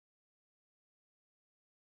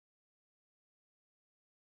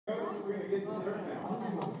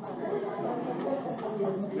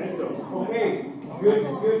Okay, good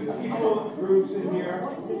people groups in here.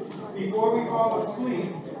 Before we fall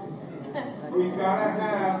asleep, we've got to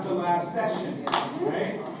have the last session,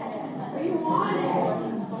 right?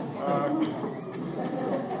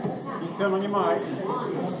 You turn on your mic.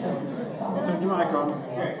 Turn your mic on.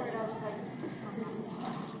 Okay.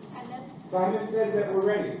 Simon says that we're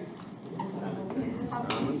ready.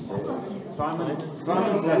 Simon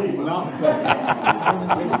says nothing.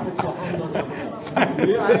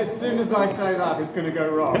 As soon as I say that, it's going to go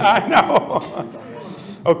wrong. I know.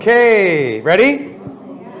 Okay, ready?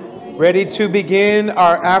 Ready to begin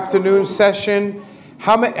our afternoon session.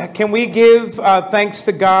 Can we give thanks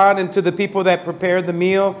to God and to the people that prepared the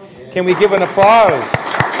meal? Can we give an applause?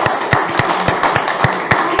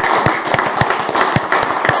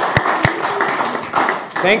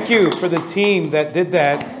 Thank you for the team that did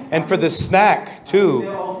that, and for the snack too.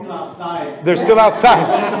 They're still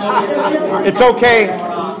outside. It's okay.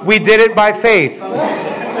 We did it by faith.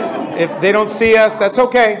 If they don't see us, that's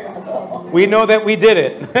okay. We know that we did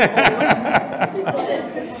it.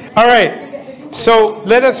 All right. So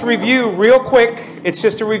let us review real quick. It's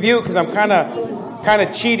just a review because I'm kind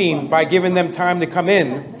of cheating by giving them time to come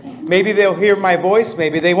in. Maybe they'll hear my voice.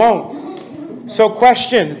 Maybe they won't. So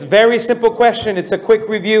question, it's a very simple question. It's a quick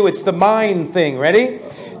review. It's the mind thing. Ready?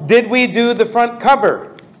 Did we do the front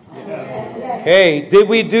cover? Yes. Hey, did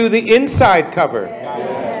we do the inside cover?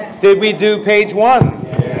 Yes. Did we do page 1?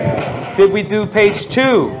 Yes. Did we do page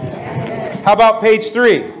 2? Yes. How about page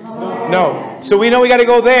 3? No. So we know we got to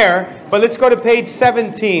go there, but let's go to page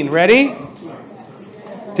 17. Ready?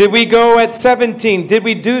 Did we go at 17? Did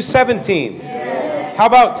we do 17? Yes. How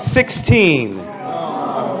about 16?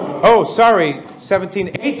 Oh, sorry,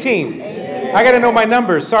 17, 18. I got to know my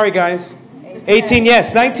numbers. Sorry, guys. 18,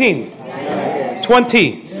 yes. 19.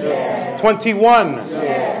 20. 21.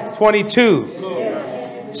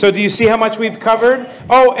 22. So do you see how much we've covered?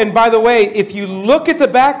 Oh, and by the way, if you look at the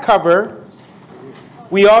back cover,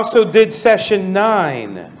 we also did session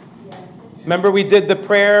 9. Remember we did the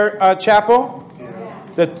prayer chapel?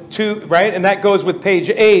 The 2, right? And that goes with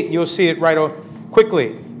page 8. You'll see it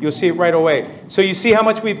quickly. You'll see it right away. So you see how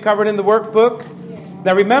much we've covered in the workbook?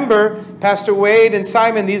 Now remember, Pastor Wade and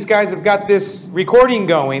Simon, these guys have got this recording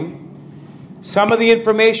going. Some of the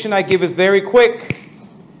information I give is very quick.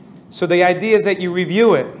 So the idea is that you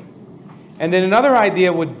review it. And then another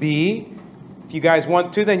idea would be, if you guys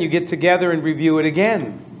want to, then you get together and review it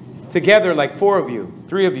again. Together, like 4 of you,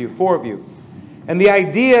 3 of you, 4 of you. And the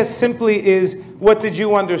idea simply is, what did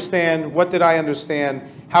you understand? What did I understand?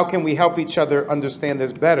 How can we help each other understand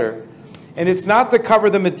this better? And it's not to cover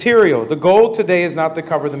the material. The goal today is not to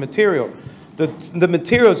cover the material. The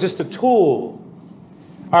material is just a tool.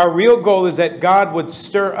 Our real goal is that God would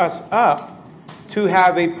stir us up to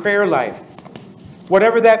have a prayer life.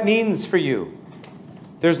 Whatever that means for you.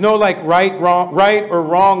 There's no like right or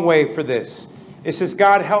wrong way for this. It's just,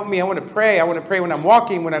 God, help me. I want to pray. I want to pray when I'm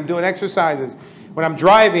walking, when I'm doing exercises, when I'm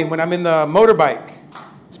driving, when I'm in the motorbike.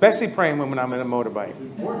 Especially praying when I'm in a motorbike.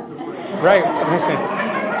 Right.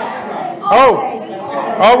 Oh,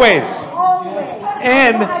 always.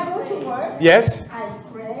 And when I go to work, yes. I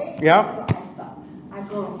pray. Yeah. I stop. I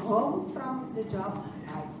go home from the job.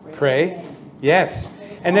 I pray. Pray. Yes.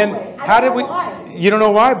 And then Always. how did we? Why. You don't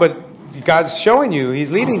know why, but God's showing you.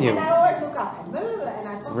 He's leading you. And I always look up and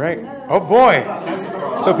I talk. Right. Oh boy.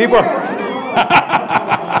 So people are.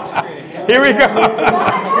 Here we go.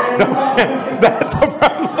 That's the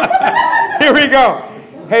problem. Here we go.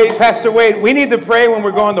 Hey, Pastor Wade, we need to pray when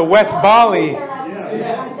we're going to West Bali.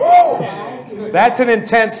 Woo! That's an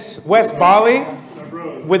intense West Bali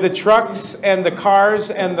with the trucks and the cars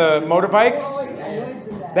and the motorbikes.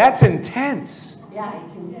 That's intense. Yeah,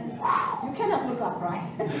 it's intense. You cannot look up, right?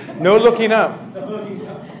 No looking up.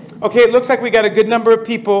 Okay, it looks like we got a good number of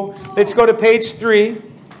people. Let's go to page 3.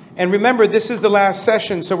 And remember, this is the last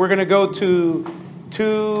session, so we're going to go to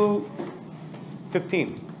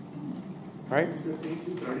 2:15. Right?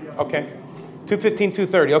 Okay. 2:15,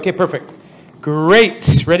 2:30. Okay, perfect.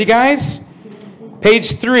 Great. Ready, guys?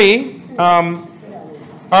 Page 3.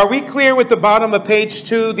 Are we clear with the bottom of page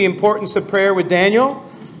 2, the importance of prayer with Daniel?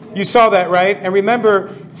 You saw that, right? And remember,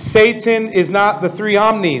 Satan is not the three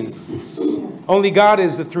omnis. Only God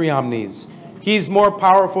is the three omnis. He's more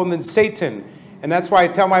powerful than Satan. And that's why I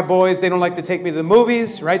tell my boys they don't like to take me to the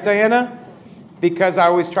movies. Right, Diana? Because I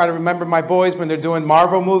always try to remember my boys when they're doing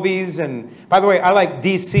Marvel movies. And by the way, I like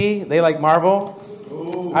DC. They like Marvel.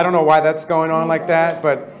 Ooh. I don't know why that's going on like that.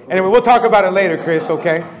 But anyway, we'll talk about it later, Chris,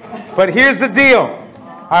 okay? But here's the deal.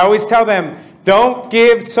 I always tell them, Don't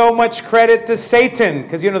give so much credit to Satan,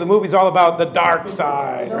 because, the movie's all about the dark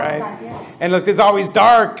side, right? And look, it's always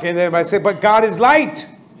dark. And then I say, but God is light.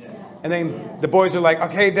 And then the boys are like,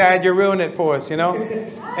 okay, Dad, you're ruining it for us,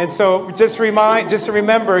 And so just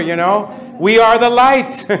remember, we are the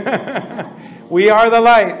light. We are the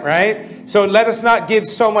light, right? So let us not give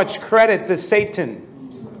so much credit to Satan.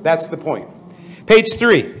 That's the point. Page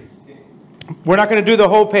 3. We're not going to do the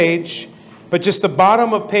whole page, but just the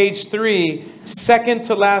bottom of page 3, second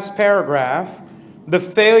to last paragraph, the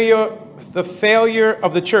failure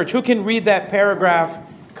of the church. Who can read that paragraph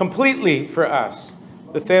completely for us?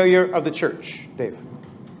 The failure of the church. Dave.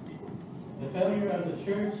 The failure of the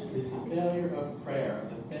church is the failure of prayer.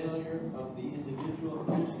 The failure of the individual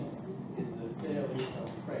Christian is the failure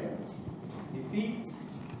of prayer. Defeats,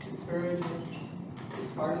 discouragements,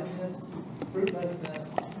 disheartedness,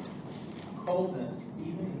 fruitlessness, coldness,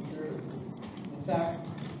 even in services. In fact,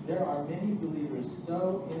 there are many believers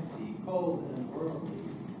so empty, cold, and worldly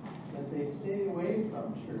that they stay away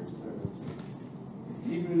from church services.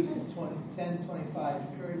 Hebrews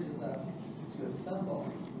 10:25 encourages us to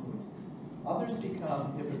assemble. Others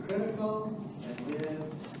become hypocritical and live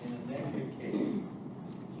in a negative case.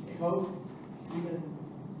 Hosts even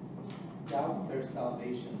doubt their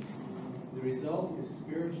salvation. The result is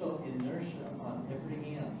spiritual inertia on every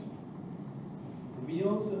hand. The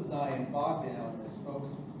wheels of Zion bog down as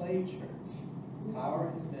folks play church.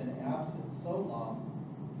 Power has been absent so long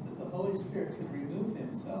that the Holy Spirit could remove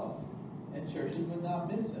himself and churches would not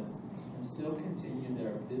miss him and still continue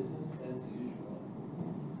their business as usual.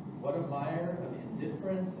 What a mire of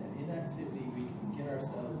indifference and inactivity we can get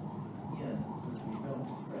ourselves in if we don't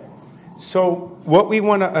pray. So what we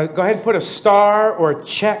want to, go ahead and put a star or a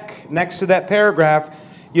check next to that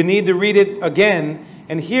paragraph. You need to read it again.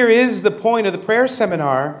 And here is the point of the prayer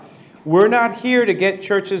seminar. We're not here to get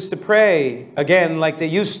churches to pray again like they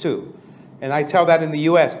used to. And I tell that in the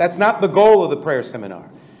U.S. That's not the goal of the prayer seminar.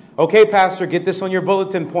 Okay, Pastor, get this on your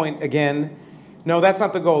bulletin point again. No, that's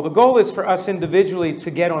not the goal. The goal is for us individually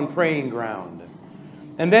to get on praying ground.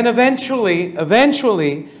 And then eventually,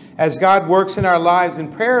 as God works in our lives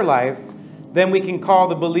in prayer life, then we can call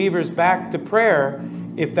the believers back to prayer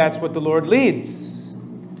if that's what the Lord leads.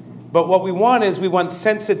 But what we want is we want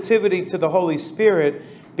sensitivity to the Holy Spirit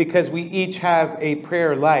because we each have a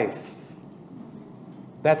prayer life.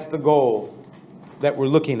 That's the goal that we're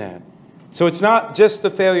looking at. So it's not just the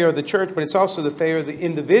failure of the church, but it's also the failure of the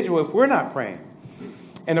individual if we're not praying.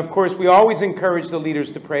 And of course, we always encourage the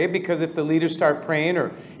leaders to pray, because if the leaders start praying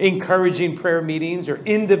or encouraging prayer meetings or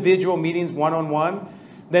individual meetings one-on-one,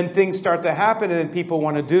 then things start to happen and then people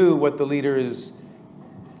want to do what the leader is,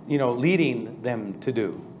 leading them to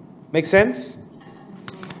do. Make sense?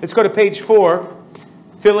 Let's go to page 4.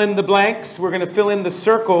 Fill in the blanks. We're going to fill in the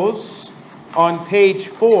circles on page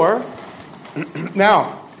 4.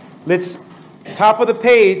 Now, top of the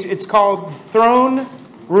page, it's called Throne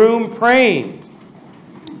Room Praying.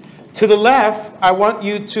 To the left, I want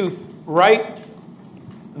you to write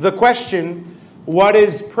the question, what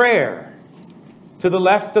is prayer? To the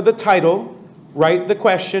left of the title, write the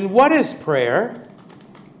question, what is prayer?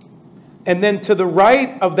 And then to the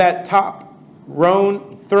right of that top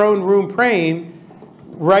throne room praying,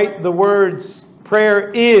 write the words,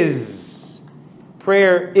 prayer is.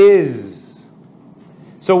 Prayer is.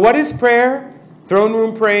 So what is prayer? Throne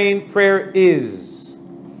room praying, prayer is.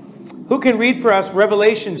 Who can read for us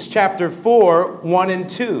Revelations chapter 4, 1 and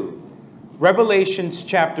 2? Revelations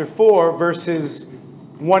chapter 4, verses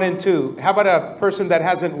 1 and 2. How about a person that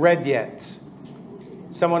hasn't read yet?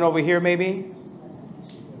 Someone over here maybe?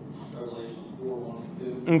 Revelations 4, 1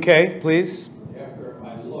 and 2. Okay, please. After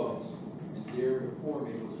I looked, and there before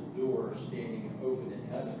me was a door standing open in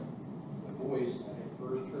heaven. A voice I had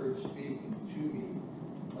first heard speaking to me,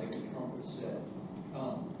 like a trumpet, said,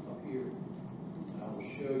 "Come up here, and I will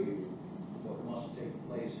show you what must take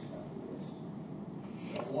place after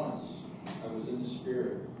this." At once I was in the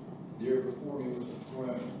Spirit. There before me was a throne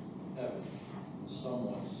in heaven, and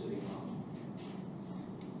someone sitting on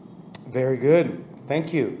it. Very good.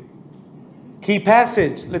 Thank you. Key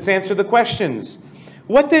passage. Let's answer the questions.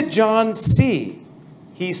 What did John see?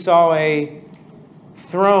 He saw a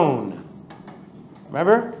throne.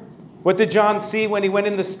 Remember? What did John see when he went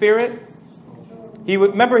in the Spirit?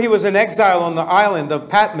 Remember, he was in exile on the island of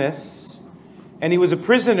Patmos, and he was a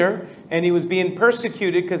prisoner, and he was being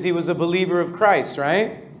persecuted because he was a believer of Christ,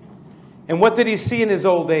 right? And what did he see in his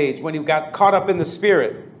old age when he got caught up in the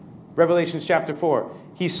Spirit? Revelation chapter 4.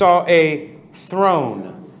 He saw a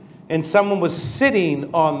throne, and someone was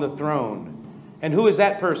sitting on the throne. And who is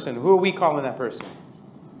that person? Who are we calling that person?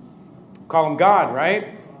 Call him God, right?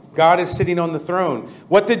 God is sitting on the throne.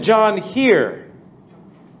 What did John hear?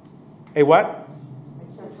 A what?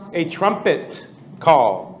 A trumpet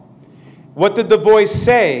call. What did the voice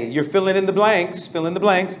say? You're filling in the blanks. Fill in the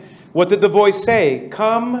blanks. What did the voice say?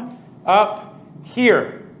 Come up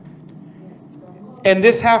here. And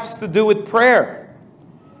this has to do with prayer.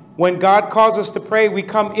 When God calls us to pray, we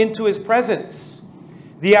come into His presence.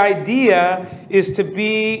 The idea is to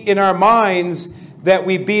be in our minds that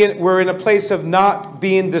we're in a place of not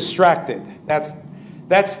being distracted. That's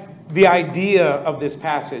the idea of this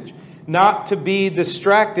passage. Not to be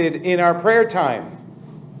distracted in our prayer time.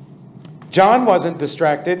 John wasn't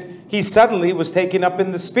distracted. He suddenly was taken up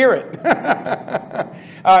in the Spirit.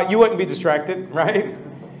 You wouldn't be distracted, right?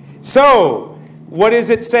 So, what does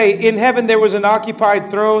it say? In heaven there was an occupied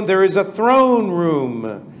throne. There is a throne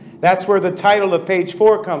room. That's where the title of page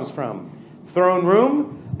 4 comes from. Throne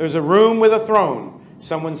room. There's a room with a throne.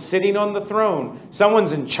 Someone's sitting on the throne.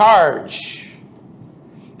 Someone's in charge.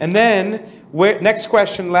 And then, next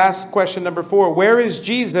question, last question, number 4. Where is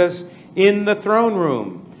Jesus in the throne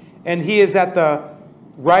room? And He is at the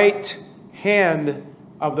right hand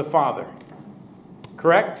of the Father.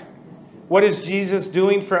 Correct? What is Jesus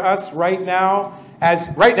doing for us right now?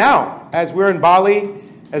 As we're in Bali,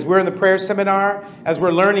 as we're in the prayer seminar, as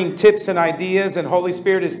we're learning tips and ideas, and Holy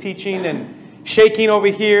Spirit is teaching and shaking over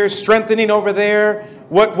here, strengthening over there.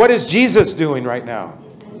 What is Jesus doing right now?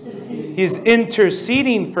 He's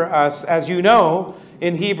interceding for us, as you know,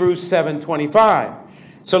 in Hebrews 7:25.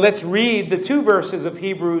 So let's read the 2 verses of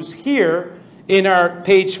Hebrews here in our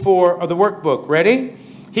page 4 of the workbook. Ready?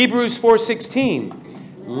 Hebrews 4:16.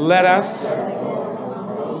 Let us...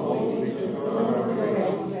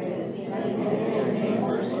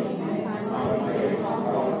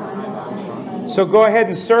 So go ahead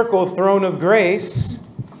and circle throne of grace.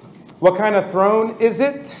 What kind of throne is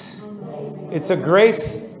it? It's a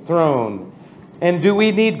grace throne. And do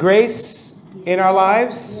we need grace in our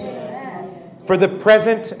lives? For the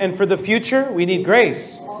present and for the future, we need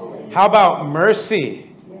grace. How about mercy?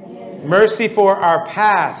 Mercy for our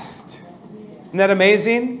past. Isn't that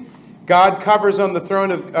amazing? God covers on the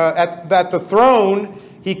throne of at the throne,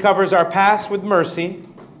 He covers our past with mercy.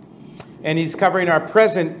 And He's covering our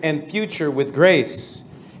present and future with grace.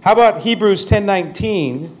 How about Hebrews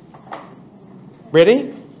 10:19?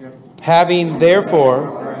 Ready? Yep. Having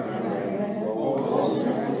therefore...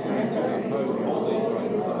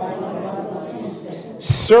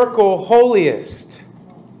 Circle holiest.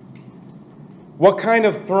 What kind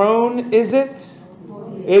of throne is it?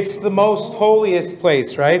 It's the most holiest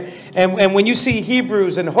place, right? And when you see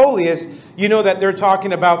Hebrews and holiest, you know that they're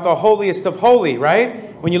talking about the holiest of holy, right?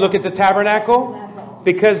 When you look at the tabernacle,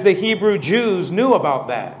 because the Hebrew Jews knew about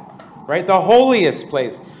that, right? The holiest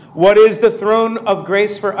place. What is the throne of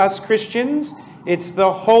grace for us Christians? It's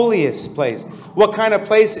the holiest place. What kind of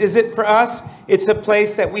place is it for us? It's a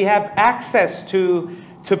place that we have access to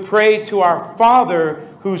pray to our Father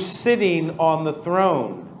who's sitting on the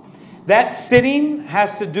throne. That sitting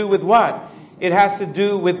has to do with what? It has to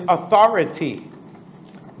do with authority.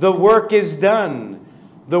 The work is done.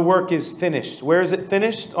 The work is finished. Where is it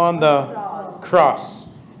finished? On the cross.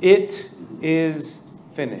 It is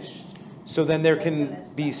finished. So then there can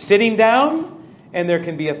be sitting down and there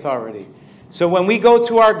can be authority. So when we go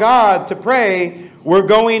to our God to pray, we're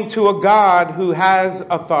going to a God who has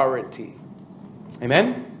authority.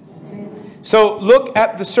 Amen? So look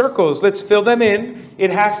at the circles. Let's fill them in.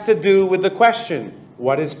 It has to do with the question,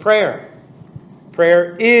 what is prayer?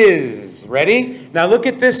 Prayer is. Ready? Now look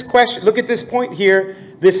at this question. Look at this point here.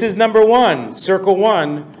 This is number 1. Circle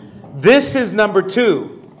 1. This is number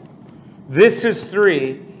 2. This is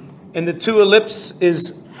 3. And the 2 ellipse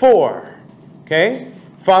is 4. Okay?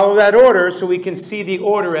 Follow that order so we can see the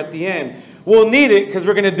order at the end. We'll need it because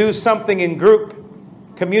we're going to do something in group,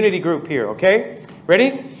 community group here. Okay?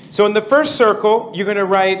 Ready? So in the first circle, you're going to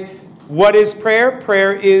write, what is prayer?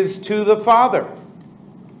 Prayer is to the Father.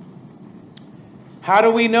 How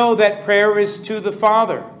do we know that prayer is to the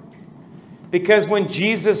Father? Because when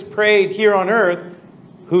Jesus prayed here on earth,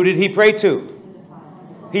 who did He pray to?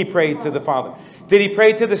 He prayed to the Father. Did He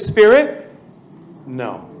pray to the Spirit?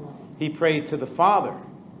 No. He prayed to the Father.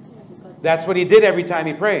 That's what He did every time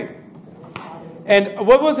He prayed. And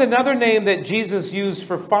what was another name that Jesus used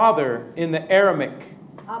for Father in the Aramaic?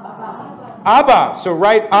 Abba. Abba. So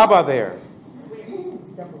write Abba there.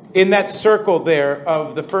 In that circle there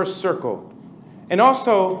of the first circle. And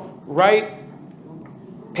also write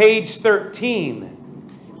page 13.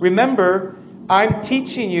 Remember, I'm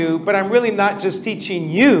teaching you, but I'm really not just teaching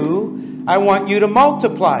you. I want you to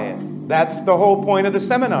multiply it. That's the whole point of the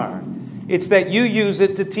seminar. It's that you use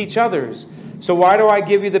it to teach others. So why do I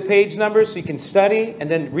give you the page number? So you can study and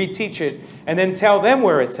then reteach it and then tell them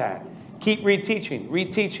where it's at. Keep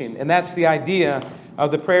reteaching. And that's the idea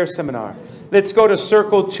of the prayer seminar. Let's go to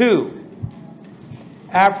circle 2.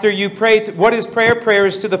 After you pray, what is prayer? Prayer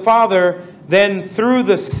is to the Father, then through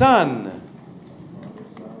the Son.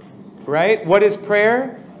 Right? What is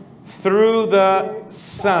prayer? Through the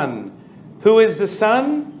Son. Who is the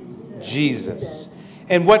Son? Jesus.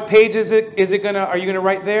 And what page is it? Are you gonna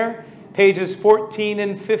write there? Pages 14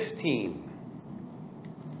 and 15.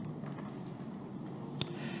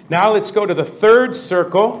 Now let's go to the third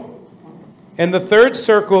circle. And the third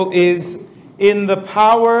circle is in the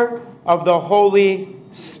power of the Holy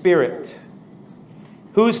Spirit.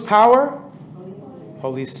 Whose power?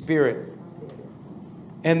 Holy Spirit.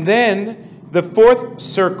 And then the fourth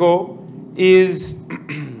circle is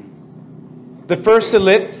the first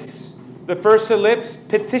ellipse. The first ellipse,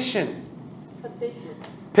 petition.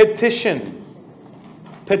 Petition.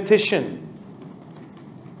 Petition.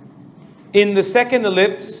 In the second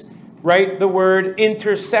ellipse, write the word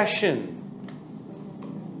intercession.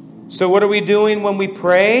 So what are we doing when we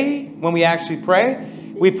pray? When we actually pray?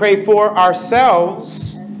 We pray for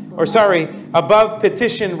ourselves. Above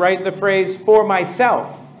petition, write the phrase for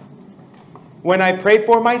myself. When I pray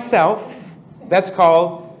for myself, that's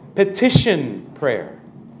called petition prayer.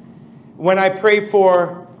 When I pray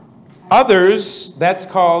for others, that's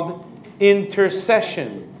called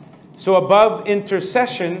intercession. So above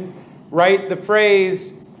intercession, write the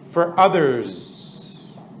phrase for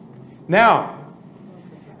others. Now,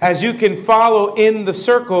 as you can follow in the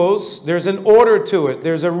circles, there's an order to it.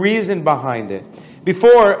 There's a reason behind it.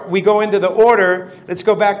 Before we go into the order, let's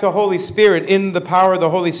go back to Holy Spirit. In the power of the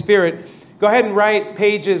Holy Spirit, go ahead and write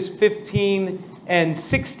pages 15 and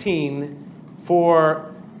 16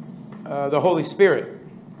 for the Holy Spirit.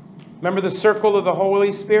 Remember the circle of the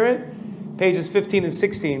Holy Spirit? Pages 15 and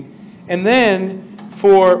 16. And then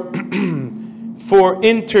for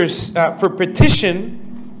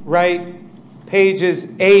petition, write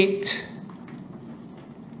pages 8,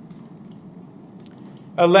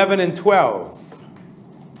 11, and 12.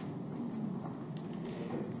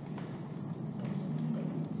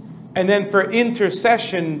 And then for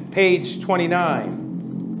intercession, page 29.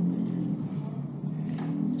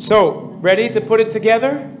 So, ready to put it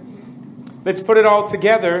together? Let's put it all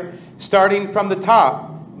together, starting from the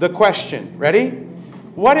top. The question. Ready?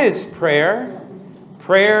 What is prayer?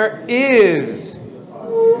 Prayer is...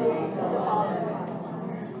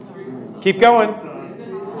 Keep going.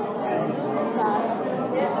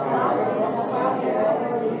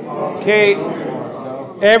 Okay.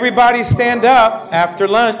 Everybody stand up after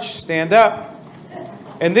lunch. Stand up.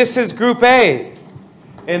 And this is Group A.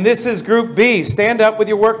 And this is Group B. Stand up with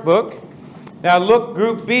your workbook. Now look,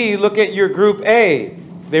 Group B, look at your Group A.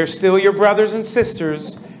 They're still your brothers and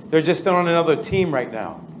sisters. They're just on another team right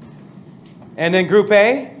now. And then Group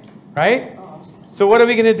A, right? So what are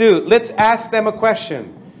we going to do? Let's ask them a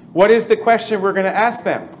question. What is the question we're going to ask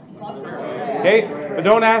them? Okay, but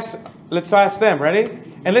don't ask, let's ask them, ready?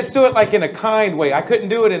 And let's do it like in a kind way. I couldn't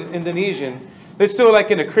do it in Indonesian. Let's do it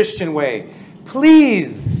like in a Christian way.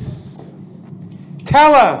 Please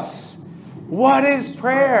tell us, what is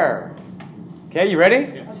prayer? Okay, you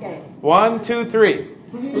ready? Okay. 1, 2, 3.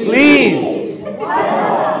 Please.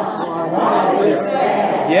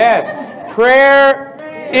 Yes. Prayer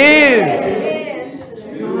is.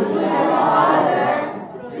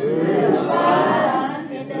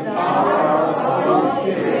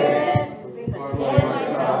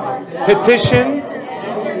 Petition.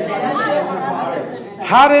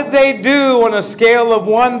 How did they do on a scale of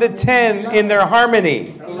 1 to 10 in their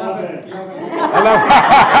harmony? 11.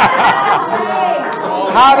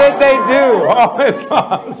 How did they do? All is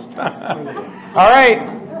lost. All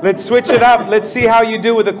right, let's switch it up. Let's see how you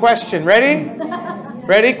do with a question. Ready?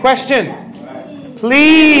 Ready? Question.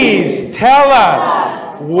 Please tell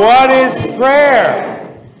us, what is prayer?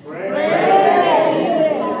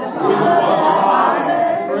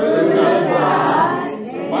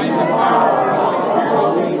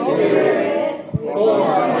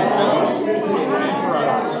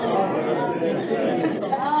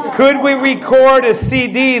 Could we record a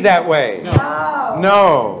CD that way?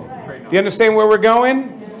 No. Do you understand where we're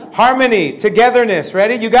going? Harmony, togetherness.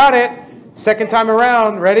 Ready? You got it. Second time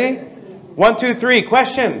around. Ready? 1, 2, 3.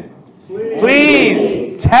 Question.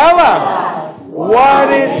 Please tell us,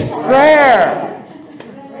 what is prayer?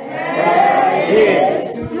 Prayer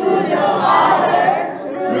is to the Father,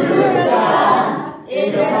 through the Son,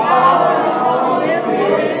 in the power of the Holy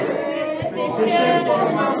Spirit, petition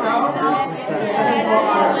for myself,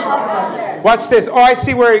 Watch this. Oh, I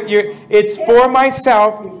see where it's for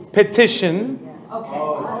myself, petition.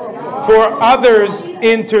 For others,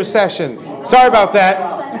 intercession. Sorry about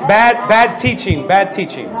that. Bad teaching. Bad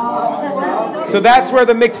teaching. So that's where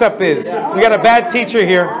the mix-up is. We got a bad teacher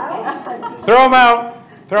here. Throw him out.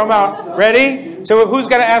 Throw him out. Ready? So who's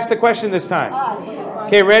going to ask the question this time?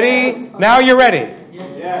 Okay, ready? Now you're ready.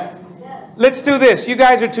 Yes. Let's do this. You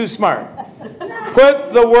guys are too smart.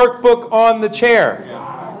 Put the workbook on the chair.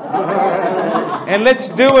 And let's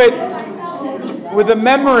do it with a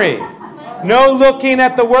memory. No looking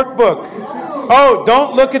at the workbook. Oh,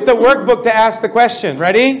 don't look at the workbook to ask the question.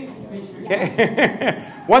 Ready? Okay.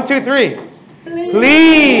 1, 2, 3.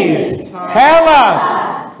 Please tell us,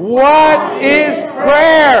 what is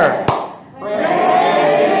prayer?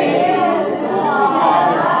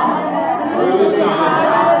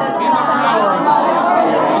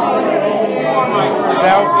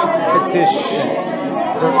 Self-petition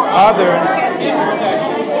for others.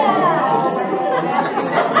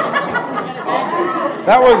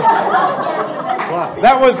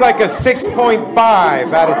 That was like a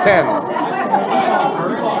 6.5 out of 10.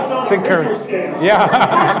 It's encouraging.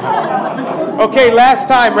 Yeah. Okay, last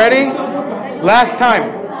time. Ready? Last time.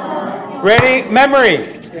 Ready? Memory.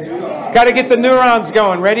 Got to get the neurons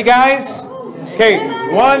going. Ready, guys? Okay,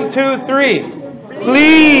 1, 2, 3.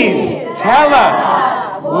 Please tell us,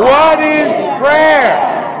 what is prayer?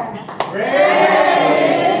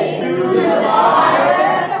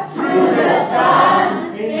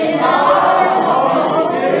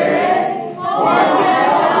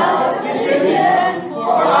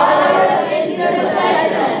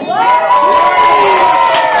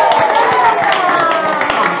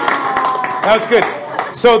 That's good.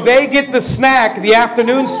 So they get the snack, the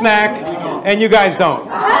afternoon snack, and you guys don't.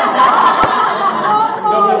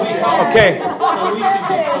 Okay.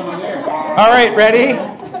 All right, ready?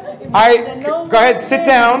 Go ahead, sit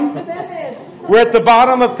down. We're at the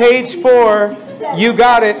bottom of page 4. You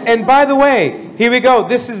got it. And by the way, here we go.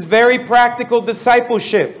 This is very practical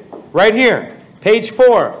discipleship. Right here, page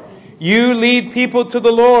 4. You lead people to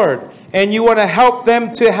the Lord, and you want to help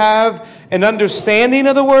them to have an understanding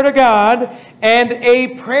of the Word of God and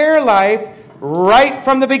a prayer life right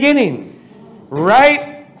from the beginning.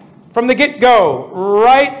 Right from the get-go.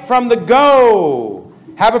 Right from the go.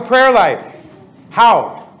 Have a prayer life.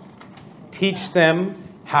 How? Teach them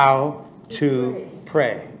how to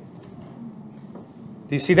pray.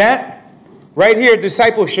 Do you see that? Right here,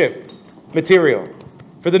 discipleship material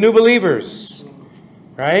for the new believers.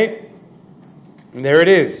 Right? And there it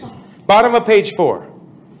is. Bottom of page 4.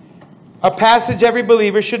 A passage every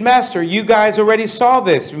believer should master. You guys already saw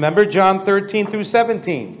this. Remember John 13 through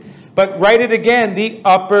 17. But write it again. The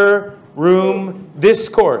upper room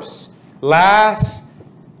discourse. Last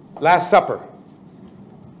Supper.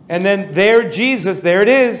 And then there Jesus, there it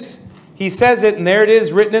is. He says it, and there it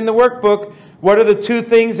is written in the workbook. What are the 2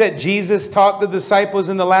 things that Jesus taught the disciples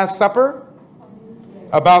in the Last Supper?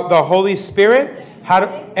 About the Holy Spirit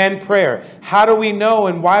and prayer. How do we know,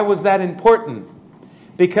 and why was that important?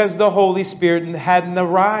 Because the Holy Spirit hadn't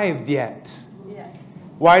arrived yet.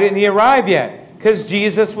 Why didn't he arrive yet? Because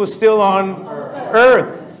Jesus was still on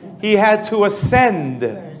earth. He had to ascend.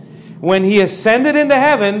 When he ascended into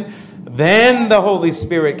heaven, then the Holy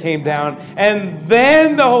Spirit came down. And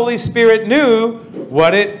then the Holy Spirit knew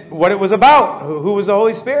what it was about. Who was the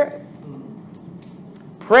Holy Spirit?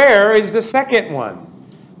 Prayer is the second one.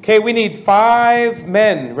 Okay, we need 5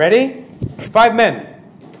 men. Ready? 5 men.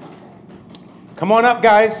 Come on up,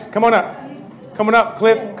 guys. Come on up. Come on up,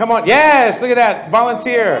 Cliff. Come on. Yes, look at that.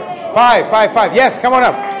 Volunteer. 5. Yes, come on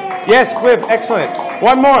up. Yes, Cliff. Excellent.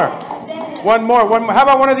 One more. How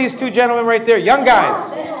about one of these 2 gentlemen right there? Young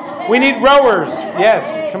guys. We need rowers.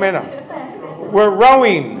 Yes, come in up. We're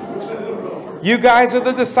rowing. You guys are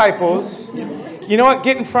the disciples. You know what?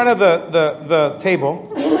 Get in front of the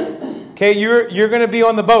table. Okay, you're going to be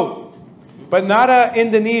on the boat. But not an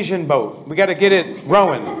Indonesian boat. We got to get it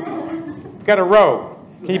rowing. We got to row.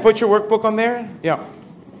 Can you put your workbook on there? Yeah.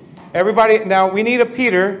 Everybody, now we need a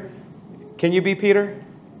Peter. Can you be Peter?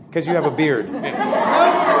 Because you have a beard.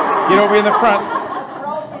 Get over in the front.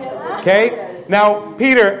 Okay? Now,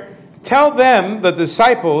 Peter, tell them, the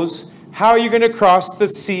disciples, how you're going to cross the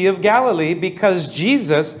Sea of Galilee, because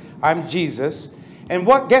Jesus, I'm Jesus, and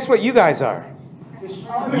guess what you guys are?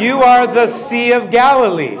 You are the Sea of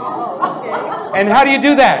Galilee. And how do you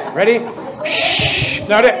do that? Ready? Shh.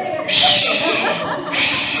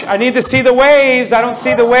 I need to see the waves. I don't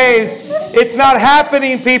see the waves. It's not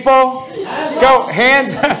happening, people. Let's go.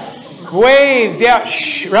 Hands. Waves. Yeah.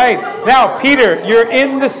 Shh. Right. Now, Peter, you're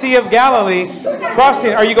in the Sea of Galilee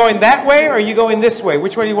crossing. Are you going that way or are you going this way?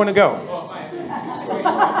 Which way do you want to go?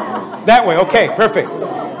 That way. Okay, perfect.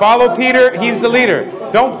 Follow Peter. He's the leader.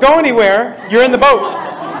 Don't go anywhere. You're in the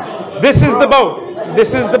boat. This is the boat.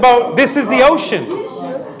 This is the boat. This is the ocean.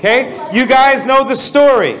 Okay? You guys know the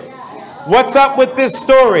story. What's up with this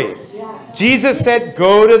story? Jesus said,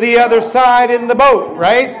 go to the other side in the boat,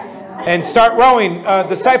 right? And start rowing.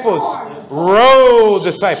 Disciples. Row,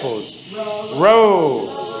 disciples. Row.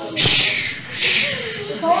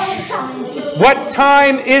 What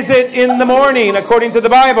time is it in the morning, according to the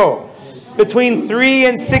Bible? Between 3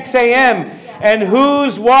 and 6 a.m. And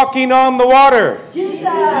who's walking on the water?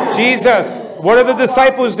 Jesus. What are the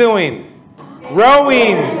disciples doing?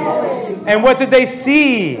 Rowing. And what did they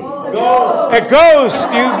see? Ghost. A ghost.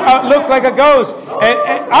 You look like a ghost.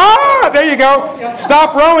 There you go.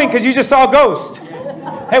 Stop rowing because you just saw a ghost.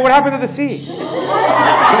 Hey, what happened to the sea?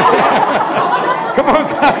 Come on,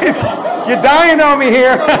 guys. You're dying on me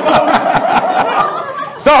here.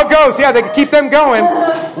 Saw a ghost. Yeah, they could keep them going.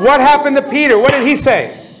 What happened to Peter? What did he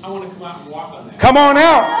say? I want to come out and walk on this. Come on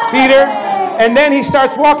out, Peter. And then he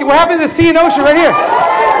starts walking. What happened to the sea and ocean right here?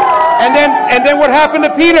 And then what happened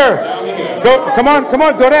to Peter? Come on,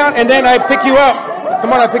 go down. And then I pick you up.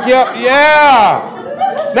 Come on, I pick you up.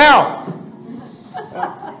 Yeah. Now,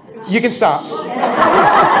 you can stop.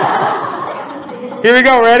 Here we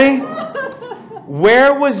go. Ready?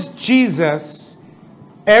 Where was Jesus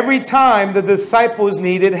every time the disciples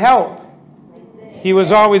needed help? He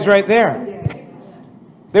was always right there.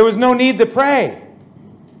 There was no need to pray.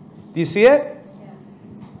 Do you see it?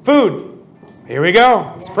 Food. Here we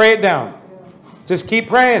go. Let's pray it down. Just keep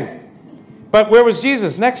praying. But where was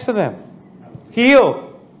Jesus? Next to them.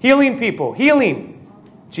 Healing people. Healing.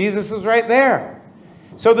 Jesus is right there.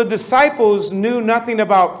 So the disciples knew nothing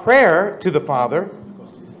about prayer to the Father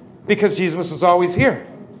because Jesus was always here.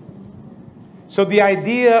 So the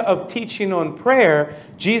idea of teaching on prayer,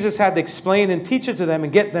 Jesus had to explain and teach it to them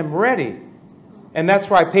and get them ready. And that's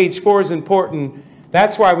why page 4 is important.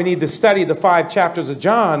 That's why we need to study the 5 chapters of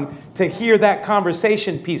John to hear that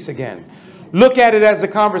conversation piece again. Look at it as a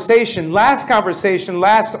conversation, last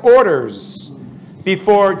orders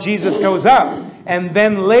before Jesus goes up. And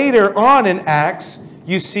then later on in Acts,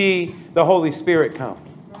 you see the Holy Spirit come.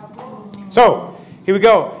 So, here we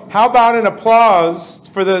go. How about an applause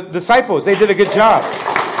for the disciples? They did a good job.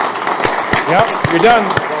 Yep, you're done.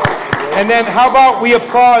 And then how about we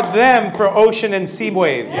applaud them for ocean and sea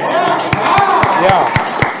waves? Yeah.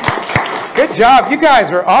 Good job. You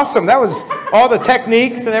guys were awesome. That was all the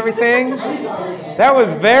techniques and everything. That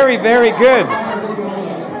was very, very good.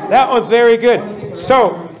 That was very good.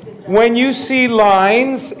 So, when you see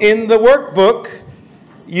lines in the workbook,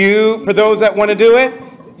 for those that want to do it,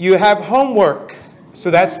 you have homework. So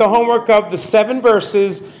that's the homework of the 7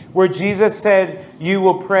 verses where Jesus said, you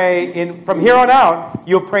will pray from here on out,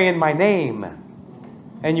 you'll pray in my name.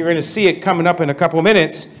 And you're going to see it coming up in a couple of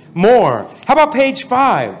minutes more. How about page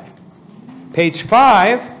 5? Page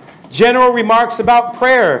 5, general remarks about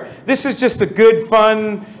prayer. This is just a good,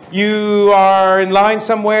 fun, you are in line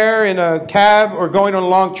somewhere in a cab or going on a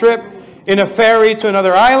long trip, in a ferry to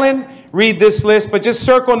another island. Read this list, but just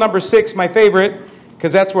circle number 6, my favorite,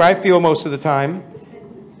 because that's where I feel most of the time.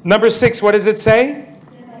 Number 6, what does it say?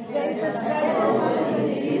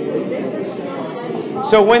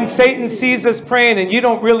 So when Satan sees us praying and you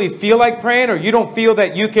don't really feel like praying, or you don't feel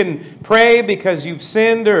that you can pray because you've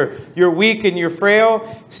sinned or you're weak and you're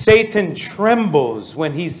frail, Satan trembles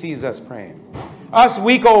when he sees us praying. Us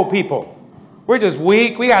weak old people. We're just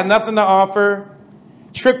weak. We got nothing to offer.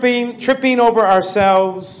 Tripping over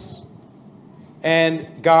ourselves.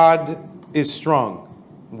 And God is strong.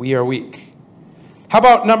 We are weak. How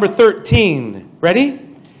about number 13? Ready?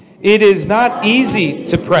 It is not easy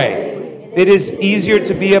to pray. It is easier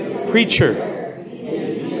to be a preacher.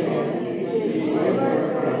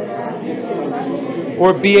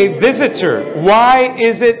 Or be a visitor. Why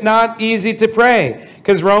is it not easy to pray?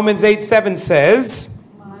 Because Romans 8:7 says,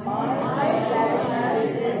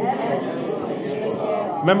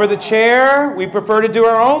 remember the chair? We prefer to do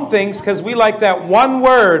our own things because we like that one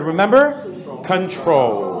word. Remember?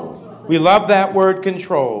 Control. We love that word,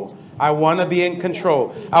 control. I want to be in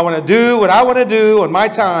control. I want to do what I want to do on my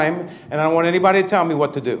time, and I don't want anybody to tell me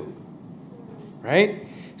what to do. Right?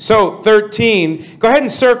 So, 13. Go ahead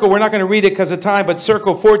and circle. We're not going to read it because of time, but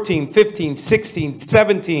circle 14, 15, 16,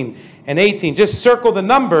 17, and 18. Just circle the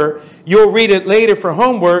number. You'll read it later for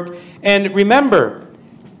homework. And remember,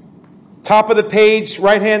 top of the page,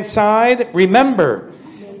 right-hand side, remember,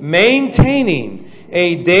 maintaining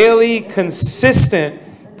a daily, consistent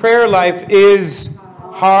prayer life is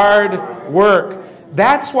hard work.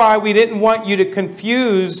 That's why we didn't want you to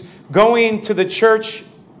confuse going to the church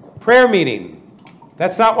prayer meeting.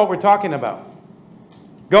 That's not what we're talking about.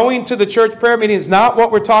 Going to the church prayer meeting is not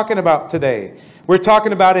what we're talking about today. We're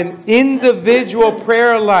talking about an individual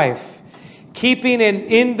prayer life. Keeping an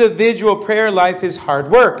individual prayer life is hard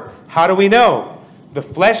work. How do we know? The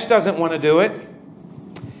flesh doesn't want to do it.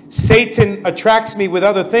 Satan attracts me with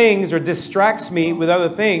other things or distracts me with other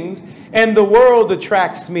things. And the world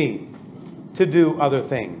attracts me to do other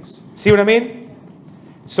things. See what I mean?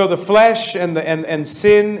 So the flesh and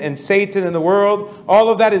sin and Satan and the world, all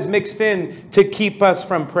of that is mixed in to keep us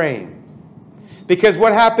from praying. Because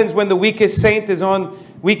what happens when the weakest sinner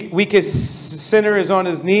is on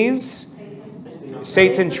his knees?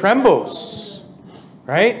 Satan trembles,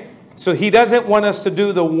 right? So he doesn't want us to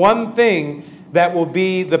do the one thing that will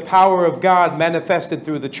be the power of God manifested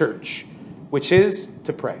through the church, which is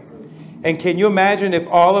to pray. And can you imagine if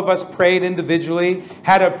all of us prayed individually,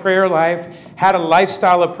 had a prayer life, had a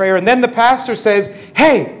lifestyle of prayer, and then the pastor says,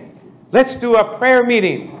 hey, let's do a prayer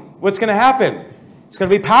meeting. What's going to happen? It's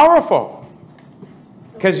going to be powerful.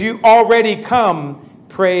 Because you already come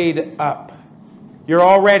prayed up. You're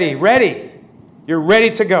already ready. You're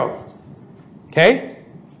ready to go. Okay?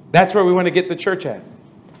 That's where we want to get the church at.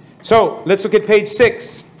 So, let's look at page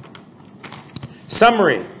 6.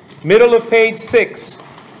 Summary. Middle of page 6.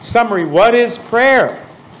 Summary. What is prayer?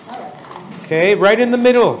 Okay, right in the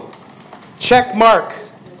middle. Check mark.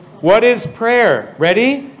 What is prayer?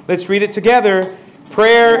 Ready? Let's read it together.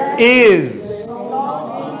 Prayer is.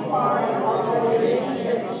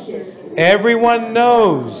 Everyone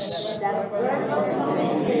knows.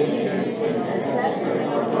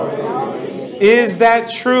 Is that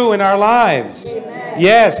true in our lives?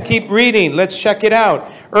 Yes, keep reading. Let's check it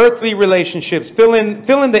out. Earthly relationships. Fill in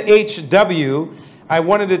the HW. I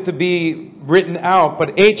wanted it to be written out,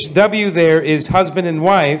 but HW there is husband and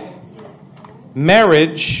wife.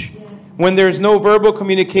 Marriage. When there's no verbal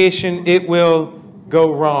communication, it will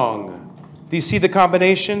go wrong. Do you see the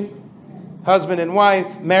combination? Husband and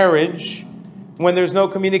wife, marriage. When there's no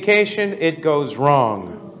communication, it goes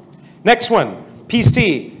wrong. Next one,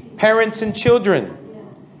 PC, parents and children.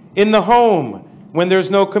 In the home, when there's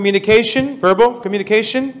no communication, verbal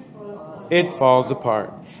communication, it falls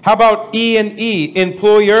apart. How about E and E,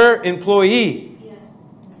 employer, employee?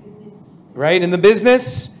 Right, in the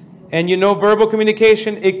business, and you know verbal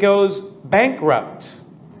communication, it goes bankrupt.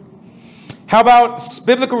 How about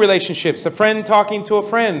biblical relationships, a friend talking to a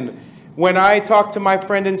friend? When I talked to my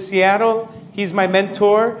friend in Seattle, he's my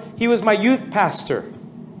mentor. He was my youth pastor.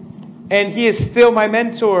 And he is still my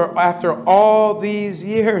mentor after all these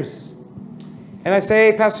years. And I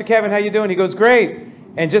say, hey, Pastor Kevin, how you doing? He goes, great.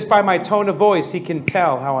 And just by my tone of voice, he can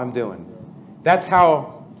tell how I'm doing. That's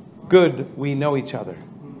how good we know each other.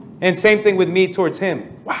 And same thing with me towards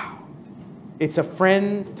him. Wow. It's a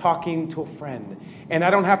friend talking to a friend. And I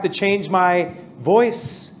don't have to change my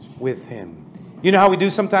voice with him. You know how we do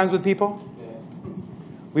sometimes with people?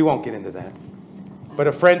 We won't get into that. But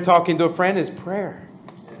a friend talking to a friend is prayer.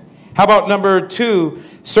 How about number 2,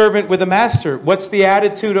 servant with a master? What's the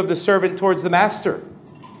attitude of the servant towards the master?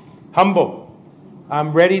 Humble.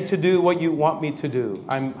 I'm ready to do what you want me to do.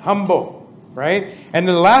 I'm humble, right? And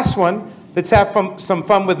then the last one, let's have some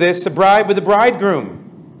fun with this, the bride with the bridegroom.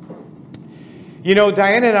 You know,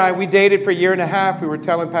 Diana and I, we dated for a year and a half. We were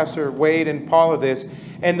telling Pastor Wade and Paula this.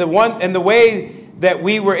 And the way that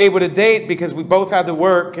we were able to date, because we both had to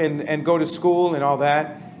work and go to school and all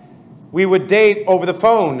that, we would date over the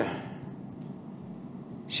phone.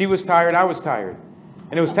 She was tired, I was tired.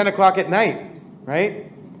 And it was 10 o'clock at night, right?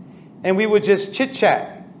 And we would just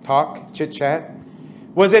chit-chat, talk, chit-chat.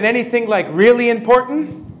 Was it anything like really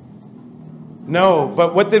important? No,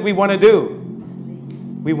 but what did we want to do?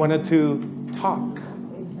 We wanted to talk.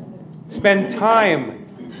 Spend time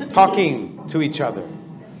talking to each other.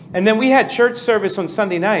 And then we had church service on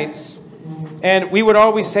Sunday nights, and we would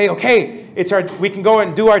always say, okay, we can go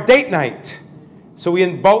and do our date night. So we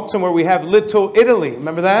in Baltimore, we have Little Italy.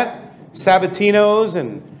 Remember that? Sabatino's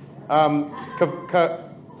and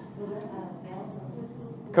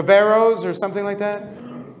Caveros or something like that?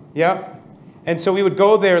 Yep. And so we would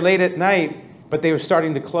go there late at night, but they were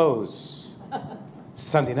starting to close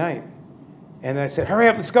Sunday night. And I said, hurry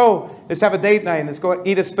up, let's go. Let's have a date night and let's go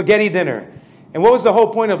eat a spaghetti dinner. And what was the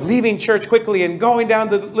whole point of leaving church quickly and going down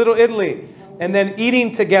to Little Italy and then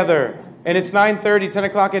eating together? And it's 9:30, 10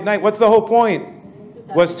 o'clock at night. What's the whole point?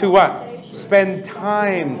 Was to what? Spend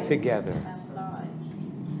time together.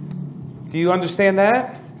 Do you understand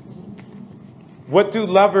that? What do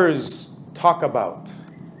lovers talk about?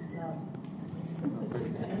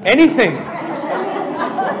 Anything.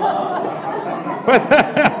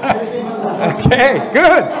 Okay,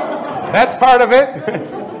 good. That's part of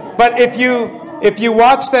it. But if you If you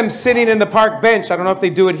watch them sitting in the park bench, I don't know if they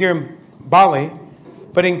do it here in Bali,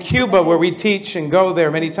 but in Cuba, where we teach and go there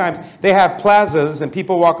many times, they have plazas and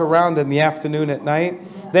people walk around in the afternoon at night.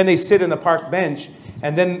 Then they sit in the park bench,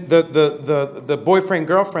 and then the boyfriend,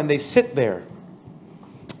 girlfriend, they sit there.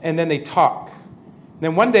 And then they talk.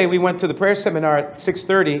 Then one day we went to the prayer seminar at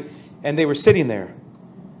 6:30, and they were sitting there.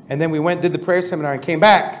 And then we went, did the prayer seminar, and came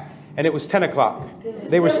back, and it was 10 o'clock.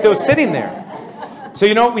 They were still sitting there. So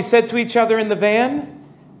you know what we said to each other in the van?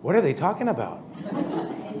 What are they talking about?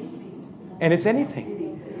 And it's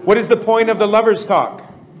anything. What is the point of the lovers' talk?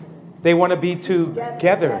 They want to be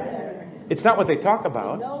together. It's not what they talk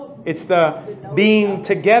about. It's the being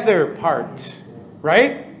together part.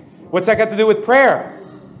 Right? What's that got to do with prayer?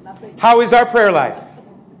 How is our prayer life?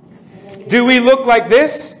 Do we look like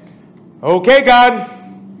this? Okay, God,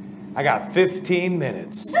 I got 15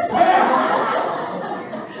 minutes.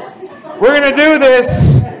 We're going to do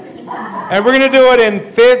this, and we're going to do it in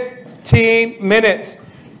 15 minutes,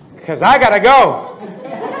 because I got to go.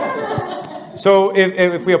 So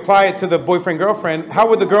if we apply it to the boyfriend, girlfriend, how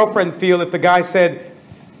would the girlfriend feel if the guy said,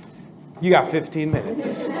 you got 15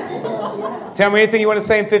 minutes? Tell me anything you want to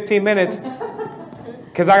say in 15 minutes,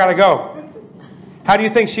 because I got to go. How do you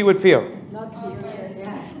think she would feel?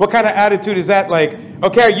 What kind of attitude is that? Like,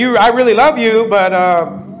 okay, I really love you, but I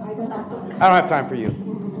don't have time for you.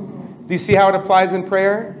 Do you see how it applies in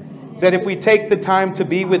prayer? Is that if we take the time to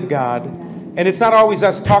be with God, and it's not always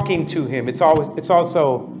us talking to Him, it's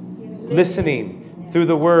also listening through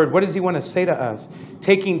the Word. What does He want to say to us?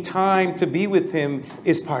 Taking time to be with Him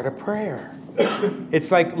is part of prayer.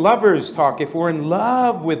 It's like lovers talk. If we're in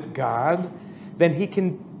love with God, then He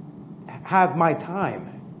can have my time.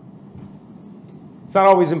 It's not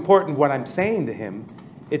always important what I'm saying to Him.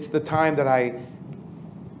 It's the time that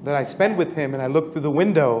I spend with Him, and I look through the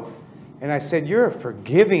window and I said, you're a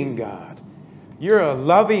forgiving God. You're a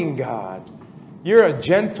loving God. You're a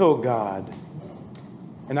gentle God.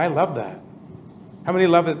 And I love that. How many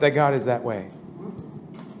love that God is that way?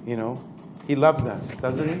 You know, He loves us,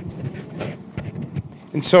 doesn't He?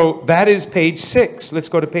 And so that is page 6. Let's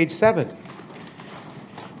go to page 7.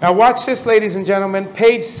 Now watch this, ladies and gentlemen.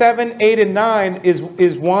 Page 7, 8, and 9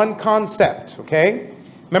 is one concept, okay?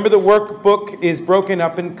 Remember, the workbook is broken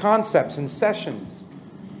up in concepts and sessions.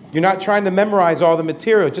 You're not trying to memorize all the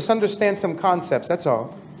material. Just understand some concepts, that's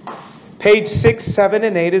all. Page 6, 7,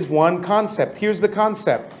 and 8 is one concept. Here's the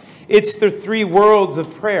concept. It's the 3 worlds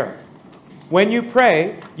of prayer. When you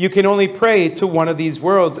pray, you can only pray to one of these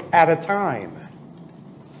worlds at a time.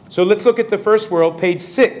 So let's look at the first world, page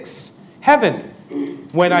 6, heaven.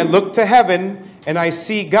 When I look to heaven and I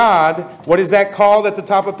see God, what is that called at the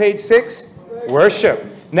top of page 6? Worship.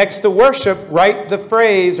 Next to worship, write the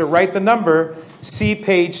phrase or write the number, see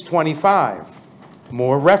page 25.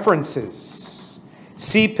 More references.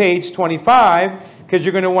 See page 25, because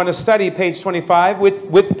you're going to want to study page 25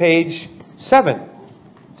 with page 7.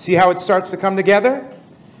 See how it starts to come together?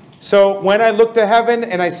 So when I look to heaven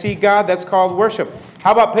and I see God, that's called worship.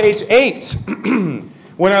 How about page 8?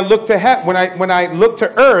 When I look to when I look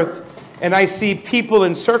to earth and I see people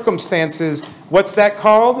and circumstances, what's that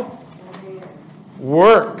called?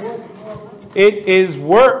 Work. It is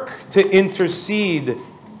work to intercede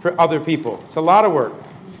for other people. It's a lot of work.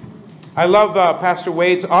 I love Pastor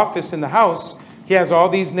Wade's office in the house. He has all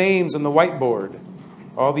these names on the whiteboard.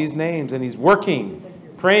 All these names, and he's working,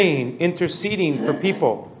 praying, interceding for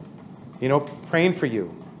people. You know, praying for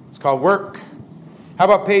you. It's called work. How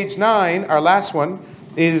about page 9? Our last one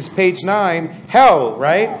is page 9, hell,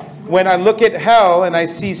 right? When I look at hell and I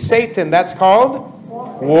see Satan, that's called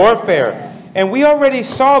warfare. And we already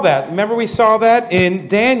saw that. Remember, we saw that in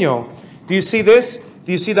Daniel. Do you see this?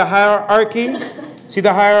 Do you see the hierarchy? See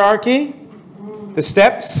the hierarchy? The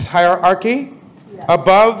steps, hierarchy?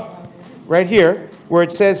 Above, right here, where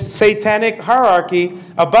it says satanic hierarchy,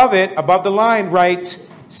 above it, above the line, write,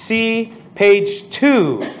 see page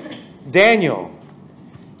 2, Daniel.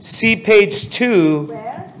 See page 2,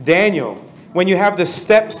 Where? Daniel. When you have the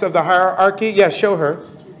steps of the hierarchy, yeah, show her.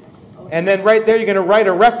 And then right there, you're going to write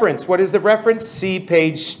a reference. What is the reference? See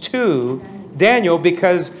page 2, Daniel,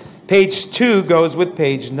 because page 2 goes with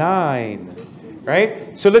page 9.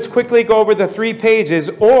 Right? So let's quickly go over the 3 pages,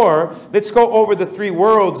 or let's go over the 3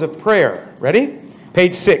 worlds of prayer. Ready?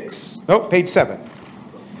 Page 6. No, page 7.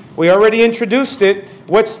 We already introduced it.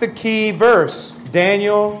 What's the key verse?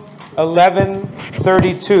 Daniel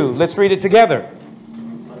 11:32. Let's read it together.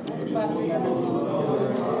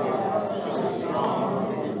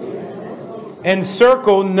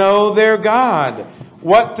 Encircle, know their God.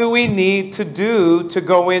 What do we need to do to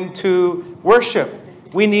go into worship?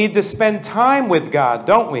 We need to spend time with God,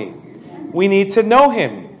 don't we? we need to know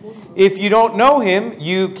him. If you don't know him,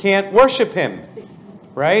 you can't worship him.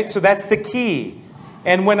 Right? So that's the key.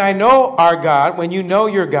 And when I know our God, when you know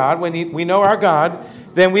your God, when we know our God,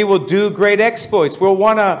 then we will do great exploits. We'll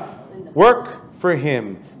want to work for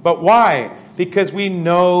him. But why? Because we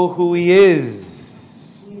know who he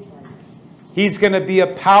is. He's going to be a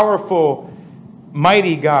powerful,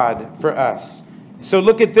 mighty God for us. So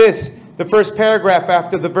look at this. The first paragraph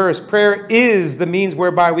after the verse. Prayer is the means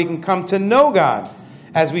whereby we can come to know God.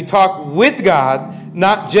 As we talk with God,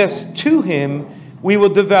 not just to him, we will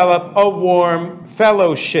develop a warm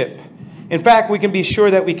fellowship. In fact, we can be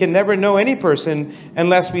sure that we can never know any person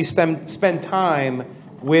unless we spend time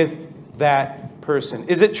with that person.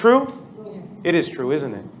 Is it true? It is true,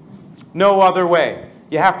 isn't it? No other way.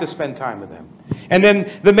 You have to spend time with them. And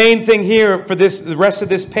then the main thing here for this, the rest of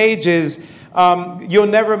this page is you'll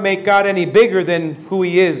never make God any bigger than who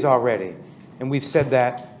he is already. And we've said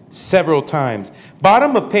that several times.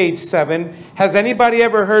 Bottom of page 7. Has anybody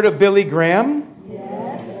ever heard of Billy Graham?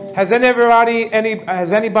 Yes. Has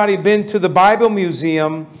anybody been to the Bible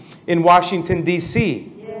Museum in Washington,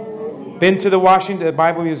 D.C.? Yes. Been to the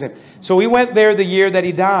Bible Museum. So we went there the year that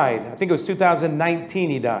he died. I think it was 2019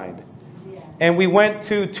 he died. Yeah. And we went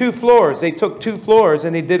to 2 floors. They took 2 floors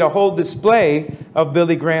and they did a whole display of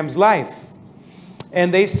Billy Graham's life.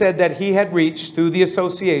 And they said that he had reached, through the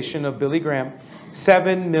association of Billy Graham,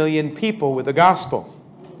 7 million people with the gospel.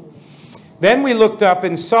 Then we looked up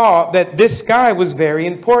and saw that this guy was very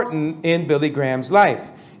important in Billy Graham's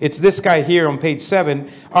life. It's this guy here on page 7,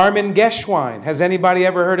 Armin Geschwine. Has anybody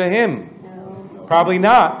ever heard of him? No. Probably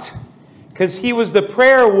not, because he was the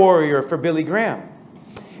prayer warrior for Billy Graham.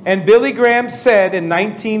 And Billy Graham said in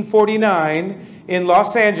 1949 in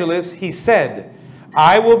Los Angeles, he said,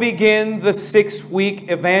 I will begin the 6-week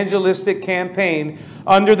evangelistic campaign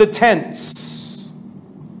under the tents.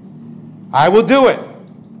 I will do it,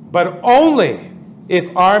 but only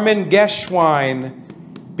if Armin Geschwine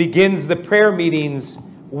begins the prayer meetings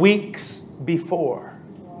weeks before.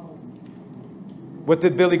 What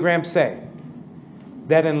did Billy Graham say?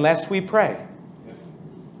 That unless we pray,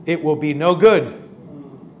 it will be no good,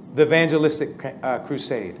 the evangelistic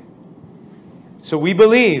crusade. So we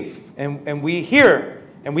believe and we hear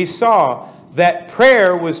and we saw that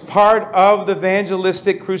prayer was part of the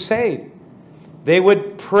evangelistic crusade. They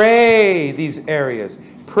would pray these areas,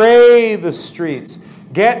 pray the streets,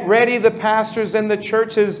 get ready the pastors and the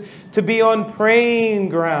churches to be on praying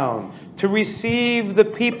ground, to receive the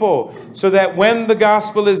people so that when the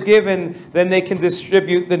gospel is given, then they can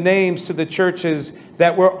distribute the names to the churches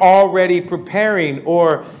that were already preparing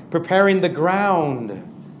or preparing the ground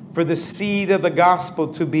for the seed of the gospel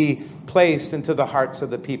to be placed into the hearts of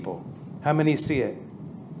the people. How many see it?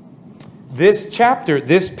 This chapter,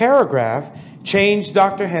 this paragraph, changed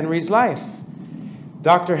Dr. Henry's life.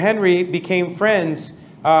 Dr. Henry became friends,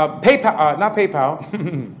 not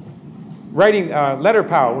PayPal, writing, letter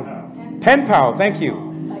pal, pen pal, thank you.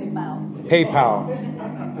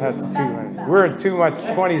 PayPal. That's too much. We're too much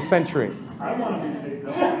 20th century. I want to be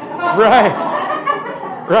PayPal.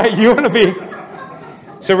 Right. Right, you want to be.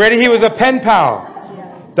 So ready, he was a pen pal.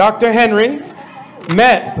 Dr. Henry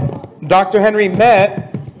met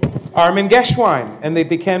Armin Geschwine, and they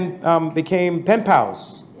became pen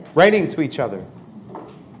pals, writing to each other.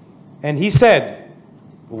 And he said,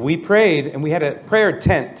 we prayed, and we had a prayer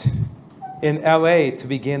tent in L.A. to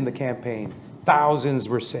begin the campaign. Thousands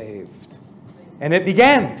were saved. And it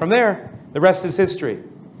began from there. The rest is history.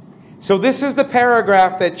 So this is the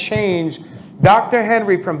paragraph that changed Dr.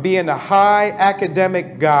 Henry from being a high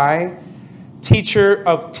academic guy, teacher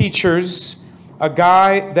of teachers, a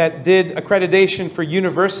guy that did accreditation for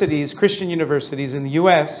universities, Christian universities in the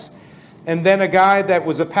U.S., and then a guy that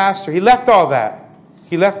was a pastor. He left all that.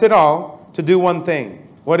 He left it all to do one thing.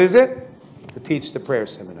 What is it? To teach the prayer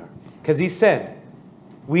seminar. Because he said,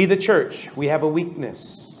 we the church, we have a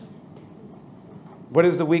weakness. What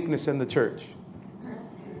is the weakness in the church?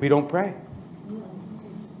 We don't pray.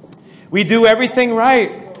 We do everything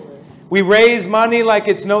right. We raise money like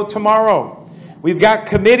it's no tomorrow. We've got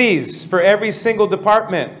committees for every single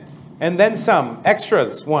department, and then some,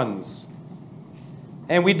 extras ones.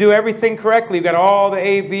 And we do everything correctly. We've got all the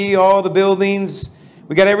AV, all the buildings.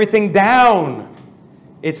 We got everything down.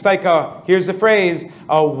 It's like here's the phrase,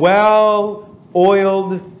 a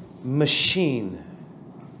well-oiled machine.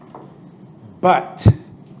 But,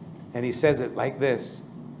 and he says it like this,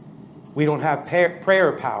 we don't have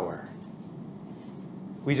prayer power.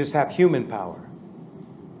 We just have human power.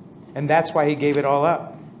 And that's why he gave it all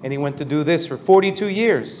up. And he went to do this for 42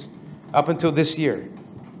 years, up until this year.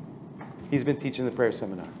 He's been teaching the prayer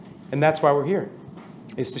seminar. And that's why we're here.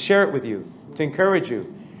 is to share it with you, to encourage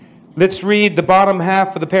you. Let's read the bottom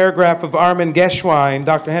half of the paragraph of Armin Geschwine,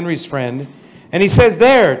 Dr. Henry's friend. And he says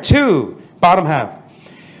there, too, bottom half,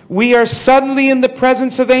 we are suddenly in the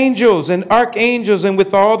presence of angels and archangels, and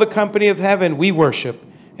with all the company of heaven we worship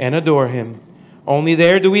and adore him. Only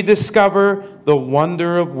there do we discover the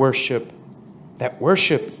wonder of worship, that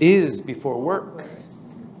worship is before work,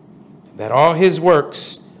 that all his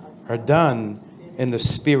works are done in the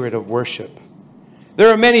spirit of worship. There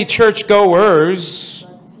are many churchgoers,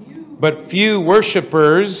 but few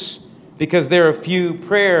worshipers, because there are few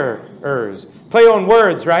prayers. Play on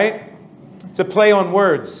words, right? It's a play on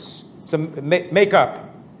words. It's a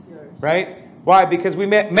make-up, right? Why? Because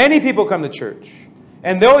many people come to church,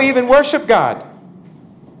 and they'll even worship God.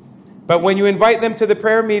 But when you invite them to the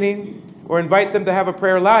prayer meeting or invite them to have a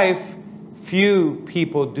prayer life, few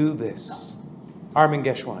people do this. Armin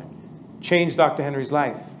Geschwine changed Dr. Henry's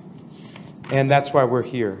life, and that's why we're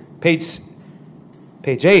here. Page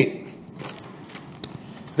 8.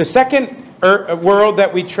 The second world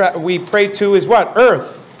that we pray to is what?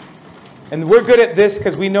 Earth. And we're good at this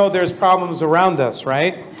because we know there's problems around us,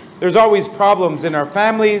 right? There's always problems in our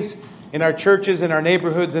families, in our churches, in our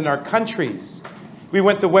neighborhoods, in our countries. We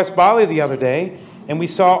went to West Bali the other day, and we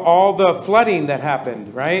saw all the flooding that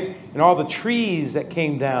happened, right? And all the trees that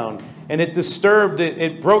came down. And it disturbed,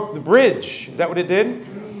 it broke the bridge. Is that what it did?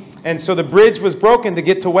 And so the bridge was broken to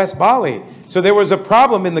get to West Bali. So there was a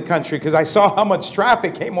problem in the country because I saw how much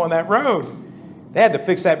traffic came on that road. They had to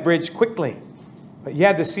fix that bridge quickly. But you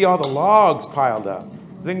had to see all the logs piled up.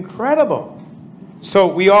 It was incredible. So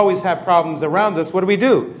we always have problems around us. What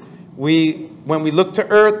do? When we look to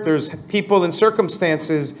earth, there's people and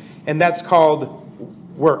circumstances, and that's called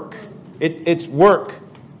work. It's work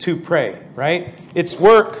to pray, right? It's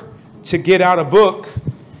work to get out a book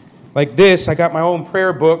like this. I got my own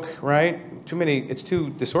prayer book, right? It's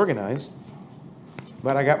too disorganized.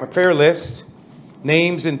 But I got my prayer list,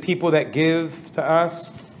 names and people that give to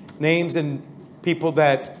us, names and people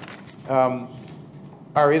that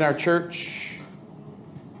are in our church,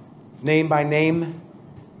 name by name,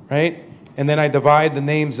 right? And then I divide the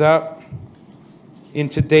names up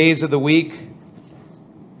into days of the week,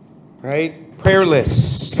 right? Prayer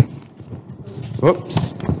lists.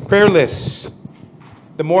 Whoops. Prayer lists.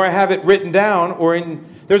 The more I have it written down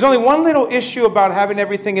there's only one little issue about having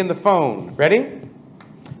everything in the phone. Ready?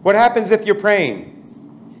 What happens if you're praying?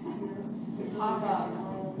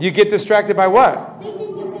 You get distracted by what?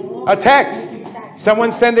 A text.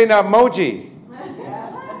 Someone sending an emoji.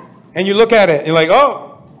 And you look at it, and you're like,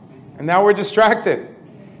 oh, and now we're distracted.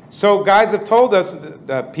 So guys have told us,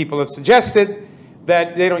 people have suggested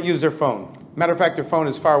that they don't use their phone. Matter of fact, their phone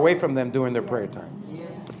is far away from them during their prayer time.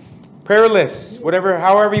 Prayer lists,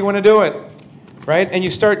 however you want to do it, right? And you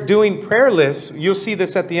start doing prayer lists. You'll see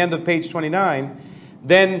this at the end of page 29.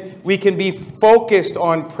 Then we can be focused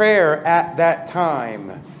on prayer at that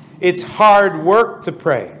time. It's hard work to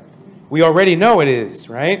pray. We already know it is,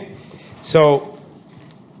 right? So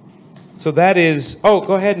that is,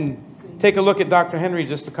 go ahead and take a look at Dr. Henry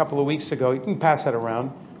just a couple of weeks ago. You can pass that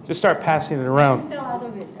around. Just start passing it around.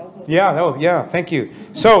 Yeah, thank you.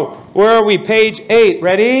 So, where are we? Page 8,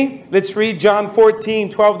 ready? Let's read John 14,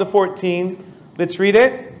 12 to 14. Let's read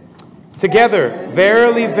it together.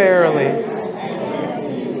 Verily, verily.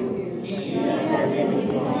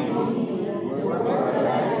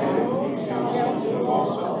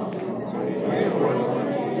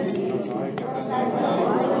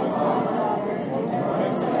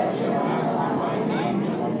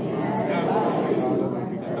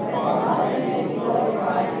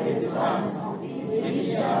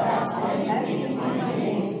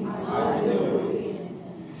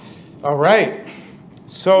 All right.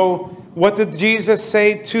 So what did Jesus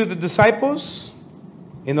say to the disciples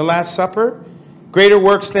in the Last Supper? Greater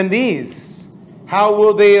works than these. How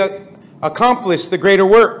will they accomplish the greater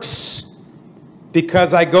works?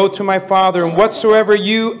 Because I go to my Father, and whatsoever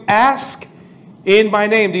you ask in my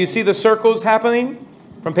name. Do you see the circles happening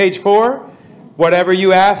from page 4? Whatever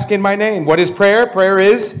you ask in my name. What is prayer? Prayer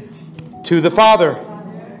is to the Father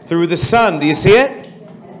through the Son. Do you see it?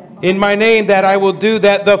 In my name, that I will do,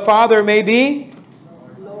 that the Father may be.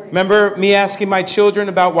 Remember me asking my children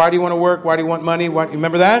about why do you want to work? Why do you want money?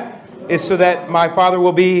 Remember that? It's so that my Father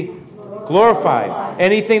will be glorified.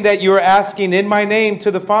 Anything that you are asking in my name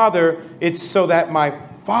to the Father, it's so that my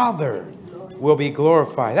Father will be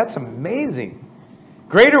glorified. That's amazing.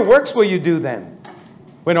 Greater works will you do then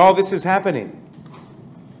when all this is happening.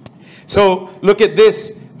 So look at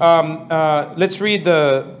this. Let's read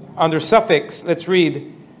under suffix, let's read.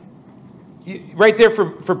 Right there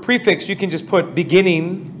for prefix, you can just put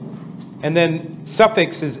beginning and then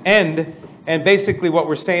suffix is end. And basically what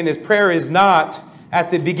we're saying is prayer is not at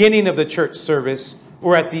the beginning of the church service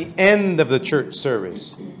or at the end of the church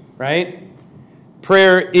service, right?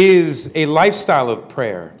 Prayer is a lifestyle of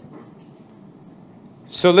prayer.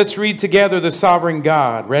 So let's read together the sovereign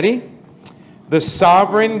God. Ready? The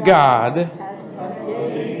sovereign God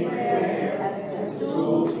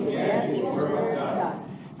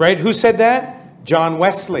right? Who said that? John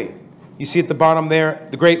Wesley. You see at the bottom there,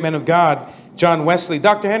 the great man of God, John Wesley.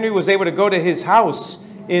 Dr. Henry was able to go to his house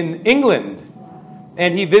in England,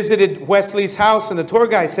 and he visited Wesley's house, and the tour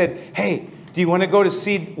guide said, hey, do you want to go to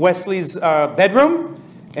see Wesley's bedroom?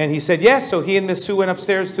 And he said, yes. So he and Miss Sue went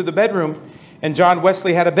upstairs to the bedroom, and John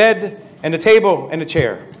Wesley had a bed and a table and a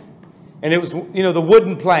chair. And it was, you know, the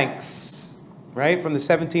wooden planks, right, from the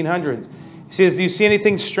 1700s. He says, do you see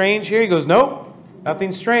anything strange here? He goes, nope.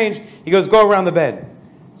 Nothing strange. He goes, go around the bed.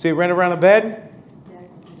 So he ran around the bed,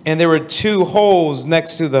 and there were 2 holes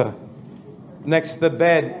next to the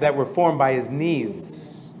bed that were formed by his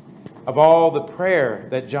knees of all the prayer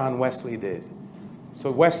that John Wesley did.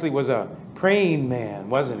 So Wesley was a praying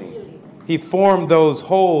man, wasn't he? He formed those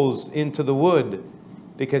holes into the wood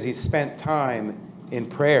because he spent time in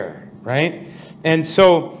prayer, right? And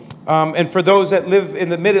so, and for those that live in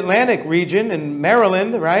the Mid-Atlantic region in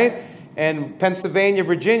Maryland, right? And Pennsylvania,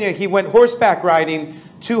 Virginia, he went horseback riding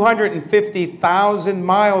 250,000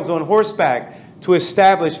 miles on horseback to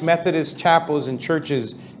establish Methodist chapels and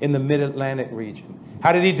churches in the Mid-Atlantic region.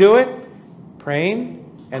 How did he do it?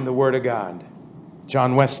 Praying and the Word of God.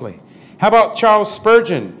 John Wesley. How about Charles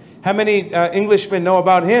Spurgeon? How many Englishmen know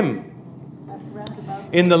about him?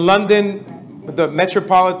 In the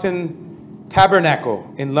Metropolitan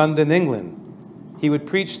Tabernacle in London, England. He would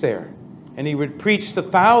preach there. And he would preach to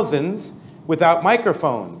thousands without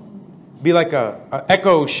microphone. Be like an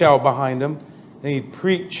echo shell behind him. And he'd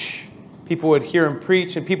preach. People would hear him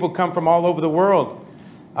preach. And people come from all over the world.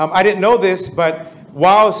 I didn't know this, but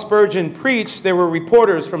while Spurgeon preached, there were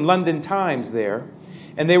reporters from London Times there.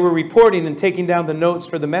 And they were reporting and taking down the notes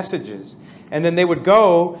for the messages. And then they would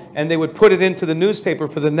go and they would put it into the newspaper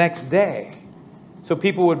for the next day. So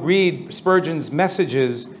people would read Spurgeon's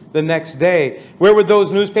messages the next day. Where would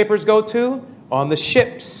those newspapers go to? On the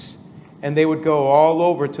ships. And they would go all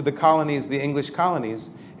over to the colonies, the English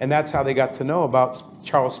colonies. And that's how they got to know about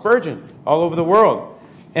Charles Spurgeon all over the world.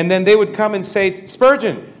 And then they would come and say,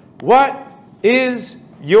 Spurgeon, what is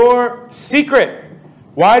your secret?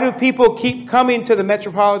 Why do people keep coming to the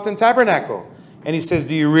Metropolitan Tabernacle? And he says,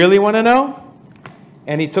 do you really want to know?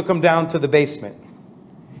 And he took them down to the basement.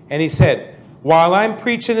 And he said, while I'm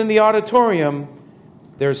preaching in the auditorium,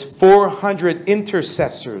 there's 400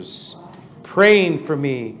 intercessors praying for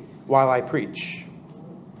me while I preach.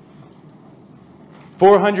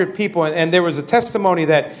 400 people. And there was a testimony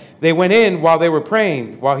that they went in while they were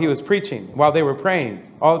praying, while he was preaching, while they were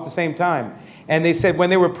praying, all at the same time. And they said when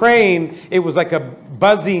they were praying, it was like a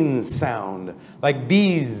buzzing sound, like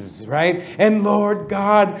bees, right? And Lord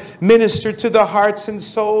God, minister to the hearts and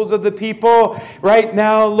souls of the people right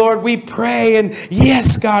now. Lord, we pray. And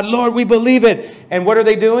yes, God, Lord, we believe it. And what are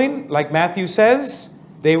they doing? Like Matthew says,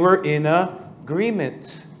 they were in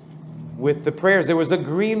agreement with the prayers. There was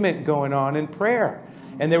agreement going on in prayer.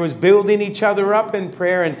 And there was building each other up in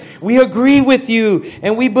prayer. And we agree with you.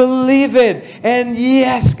 And we believe it. And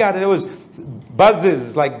yes, God. And there was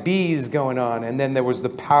buzzes like bees going on. And then there was the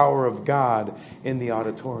power of God in the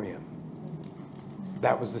auditorium.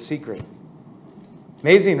 That was the secret.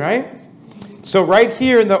 Amazing, right? So right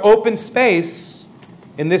here in the open space,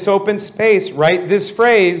 write this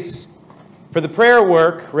phrase for the prayer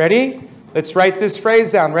work. Ready? Let's write this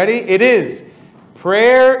phrase down. Ready? It is,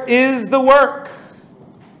 prayer is the work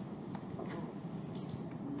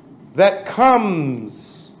that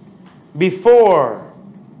comes before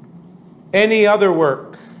any other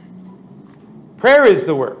work. Prayer is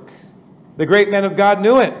the work. The great men of God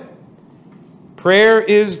knew it. Prayer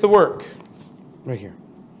is the work. Right here.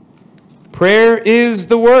 Prayer is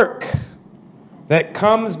the work that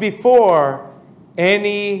comes before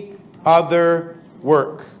any other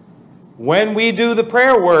work. When we do the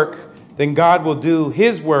prayer work, then God will do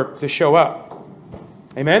His work to show up.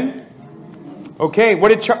 Amen? Okay, what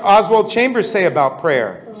did Oswald Chambers say about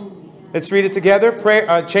prayer? Let's read it together.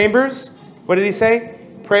 Chambers, what did he say?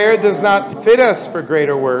 Prayer does not fit us for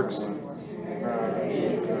greater works.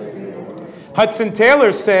 Hudson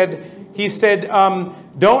Taylor said,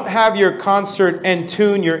 don't have your concert and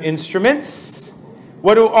tune your instruments.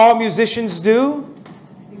 What do all musicians do?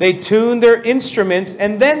 They tune their instruments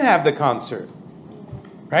and then have the concert.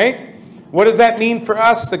 Right? What does that mean for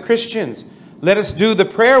us, the Christians? Let us do the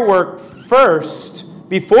prayer work first,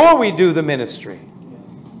 before we do the ministry.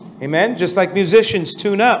 Amen? Just like musicians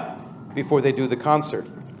tune up before they do the concert.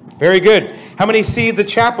 Very good. How many see the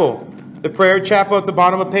chapel? The prayer chapel at the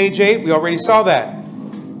bottom of page 8? We already saw that.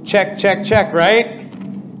 Check, check, check, right?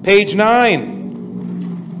 Page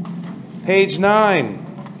 9. Page 9.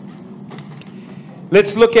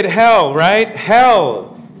 Let's look at hell, right?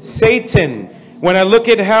 Hell. Satan. When I look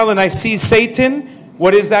at hell and I see Satan,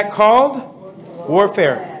 what is that called?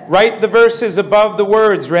 Warfare. Write the verses above the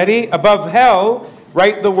words. Ready? Above hell,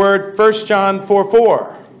 write the word 1 John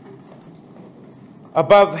 4:4.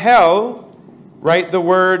 Above hell, write the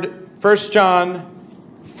word 1 John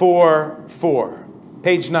 4:4.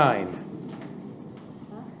 Page 9.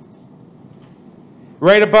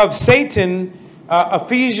 Right above Satan,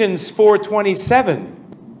 Ephesians 4:27.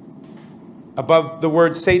 Above the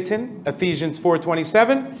word Satan, Ephesians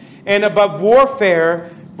 4:27. And above warfare,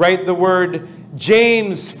 write the word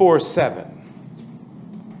James 4:7.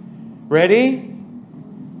 Ready?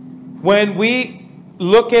 When we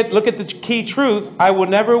look at the key truth, I will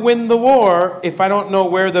never win the war if I don't know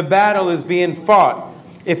where the battle is being fought.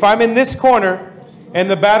 If I'm in this corner and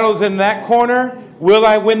the battle's in that corner, will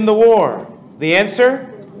I win the war? The answer?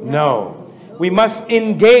 No. We must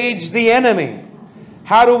engage the enemy.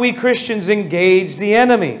 How do we Christians engage the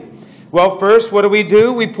enemy? Well, first, what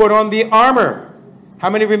do? We put on the armor. How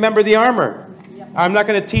many remember the armor? I'm not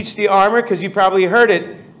going to teach the armor because you probably heard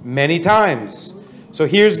it many times. So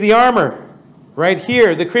here's the armor. Right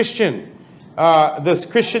here, the Christian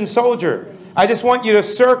soldier. I just want you to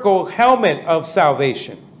circle helmet of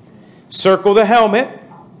salvation. Circle the helmet.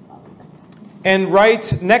 And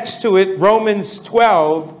right next to it, Romans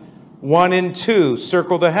 12, 1 and 2.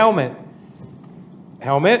 Circle the helmet.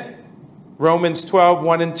 Helmet. Romans 12,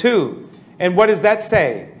 1 and 2. And what does that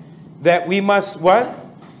say? That we must what?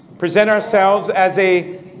 Present ourselves as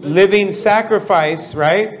a living sacrifice,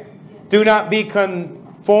 right? Do not be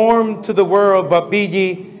conformed to the world, but be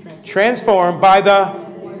ye transformed by the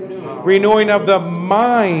renewing of the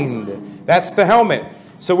mind. That's the helmet.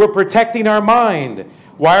 So we're protecting our mind.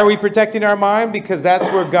 Why are we protecting our mind? Because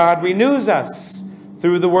that's where God renews us,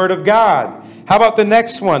 through the Word of God. How about the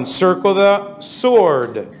next one? Circle the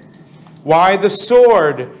sword. Why the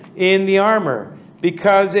sword in the armor?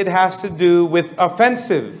 Because it has to do with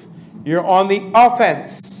offensive. You're on the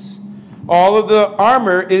offense. All of the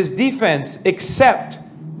armor is defense except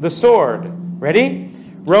the sword. Ready?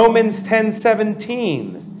 Romans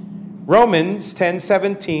 10:17. Romans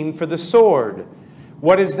 10:17 for the sword.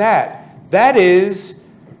 What is that? That is,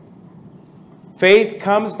 faith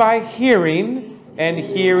comes by hearing, and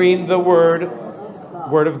hearing the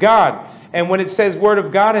word of God. And when it says word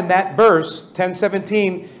of God in that verse,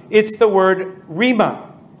 10:17, it's the word rhema.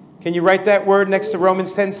 Can you write that word next to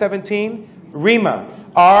Romans 10:17? Rhema.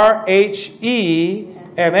 R-H-E-M-A.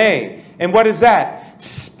 And what is that?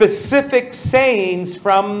 Specific sayings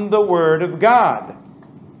from the Word of God.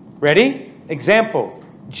 Ready? Example.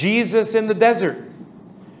 Jesus in the desert.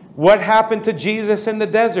 What happened to Jesus in the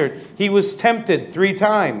desert? He was tempted 3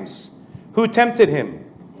 times. Who tempted him?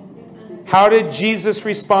 How did Jesus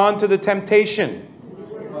respond to the temptation?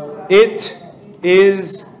 It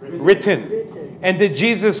is written. And did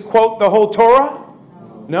Jesus quote the whole Torah?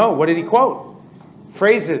 No. What did he quote?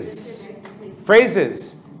 Phrases.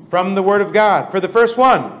 Phrases from the Word of God. For the first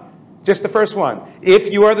one, just the first one.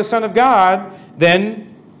 If you are the Son of God, then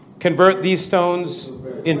convert these stones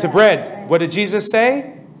into bread. What did Jesus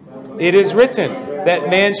say? It is written that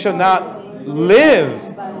man shall not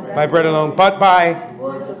live by bread alone, but by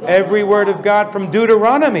every word of God from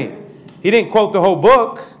Deuteronomy. He didn't quote the whole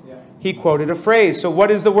book. He quoted a phrase. So what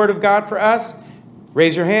is the Word of God for us?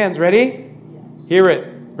 Raise your hands. Ready? Hear it.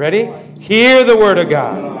 Ready? Hear the Word of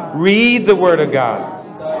God. Read the Word of God.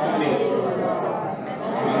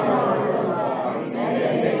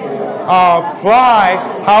 Apply.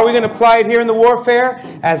 How are we going to apply it here in the warfare?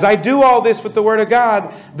 As I do all this with the Word of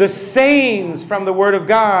God, the sayings from the Word of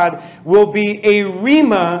God will be a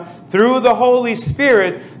rhema through the Holy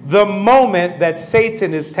Spirit the moment that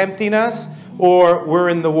Satan is tempting us or we're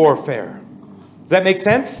in the warfare. Does that make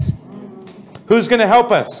sense? Who's going to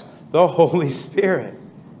help us? The Holy Spirit.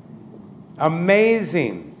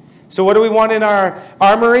 Amazing. So what do we want in our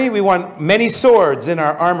armory? We want many swords in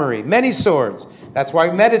our armory. Many swords. That's why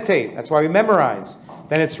we meditate. That's why we memorize.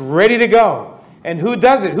 Then it's ready to go. And who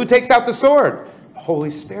does it? Who takes out the sword? The Holy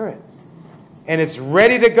Spirit. And it's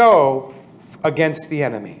ready to go against the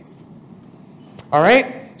enemy. All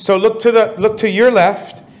right? So look to your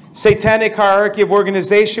left. Satanic hierarchy of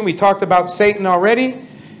organization. We talked about Satan already.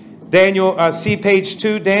 Daniel, see page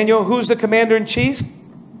 2. Daniel, who's the commander-in-chief?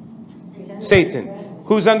 Satan.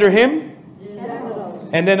 Who's under him?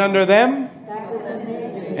 And then under them?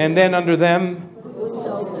 And then under them?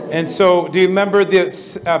 And so, do you remember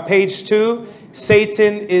this page 2?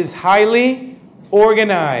 Satan is highly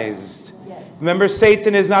organized. Remember,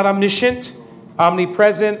 Satan is not omniscient,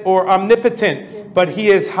 omnipresent, or omnipotent, but he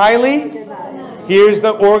is highly. Here's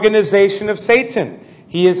the organization of Satan.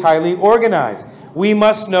 He is highly organized. We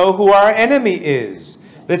must know who our enemy is.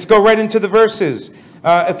 Let's go right into the verses.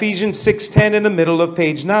 Ephesians 6:10 in the middle of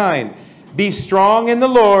page 9. Be strong in the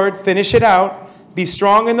Lord. Finish it out. Be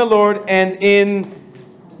strong in the Lord and in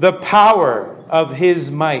the power of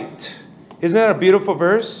his might. Isn't that a beautiful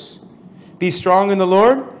verse? Be strong in the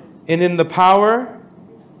Lord and in the power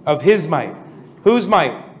of his might. Whose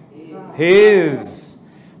might? His.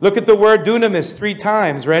 Look at the word dunamis 3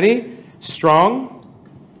 times. Ready? Strong,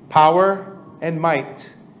 power, and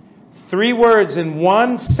might. 3 words in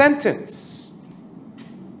one sentence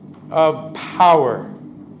of power.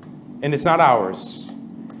 And it's not ours.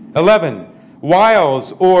 11.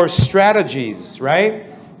 Wiles or strategies, right?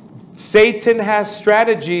 Satan has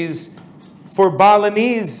strategies for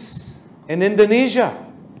Balinese in Indonesia.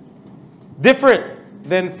 Different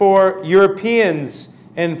than for Europeans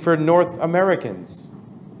and for North Americans.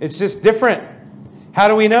 It's just different. How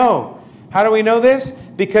do we know? How do we know this?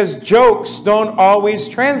 Because jokes don't always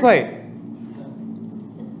translate.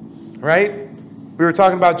 Right? We were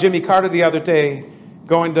talking about Jimmy Carter the other day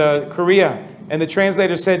going to Korea. And the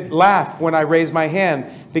translator said, laugh when I raise my hand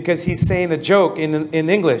because he's saying a joke in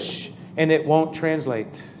English and it won't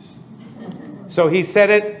translate. So he said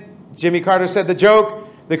it. Jimmy Carter said the joke.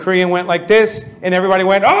 The Korean went like this and everybody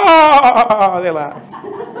went, oh, they laughed.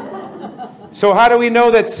 So how do we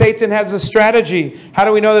know that Satan has a strategy? How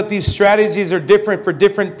do we know that these strategies are different for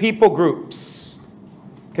different people groups?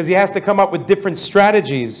 Because he has to come up with different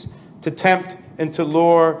strategies to tempt and to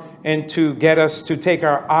lure and to get us to take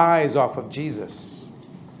our eyes off of Jesus.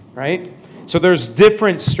 Right? So there's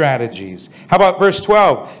different strategies. How about verse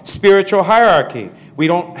 12? Spiritual hierarchy. We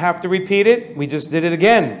don't have to repeat it. We just did it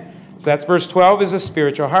again. So that's verse 12 is a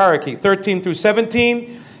spiritual hierarchy. 13 through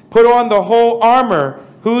 17. Put on the whole armor.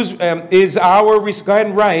 Whose is our, go ahead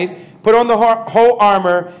and write. Put on the whole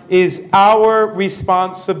armor is our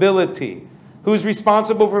responsibility. Who's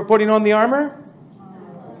responsible for putting on the armor?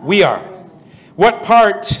 We are. What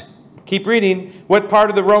part, keep reading, what part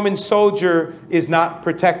of the Roman soldier is not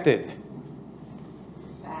protected?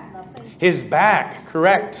 His back,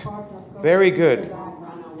 correct. Very good.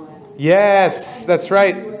 Yes, that's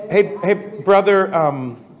right. Hey, brother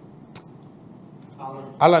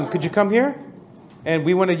Alan, could you come here? And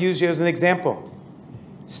we want to use you as an example.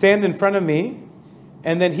 Stand in front of me,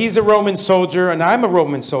 and then he's a Roman soldier, and I'm a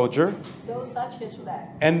Roman soldier. Don't touch his back.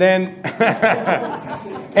 And then,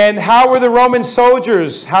 and how were the Roman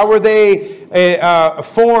soldiers? How were they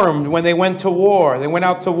formed when they went to war? They went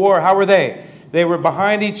out to war. How were they? They were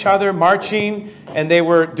behind each other, marching, and they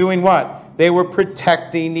were doing what? They were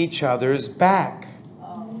protecting each other's back.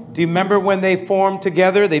 Do you remember when they formed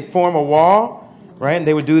together? They'd form a wall, right? And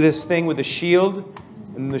they would do this thing with a shield,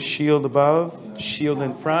 and the shield above, shield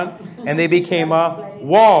in front, and they became a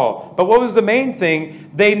wall. But what was the main thing?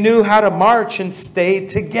 They knew how to march and stay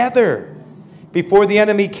together. Before the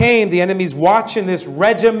enemy came, the enemy's watching this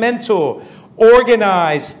regimental,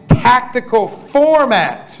 organized, tactical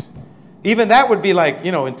format. Even that would be like,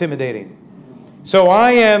 you know, intimidating. So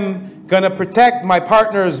I am going to protect my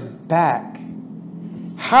partner's back.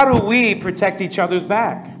 How do we protect each other's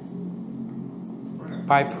back?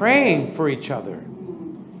 By praying for each other.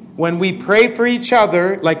 When we pray for each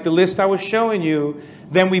other, like the list I was showing you,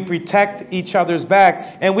 then we protect each other's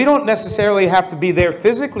back. And we don't necessarily have to be there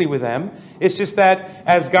physically with them. It's just that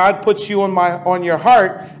as God puts you on your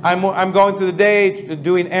heart, I'm going through the day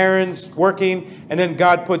doing errands, working, and then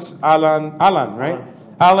God puts Alan, right?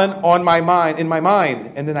 Alan on my mind, in my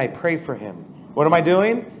mind, and then I pray for him. What am I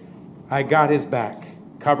doing? I got his back,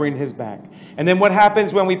 covering his back. And then what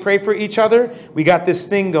happens when we pray for each other? We got this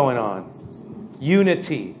thing going on.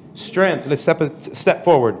 Unity, strength. Let's step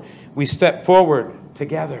forward. We step forward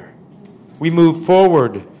together. We move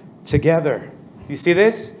forward together. Do you see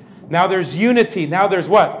this? Now there's unity. Now there's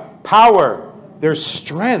what? Power. There's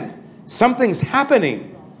strength. Something's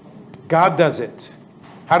happening. God does it.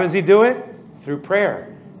 How does he do it? Through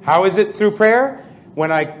prayer. How is it through prayer?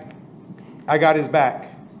 When I got his back.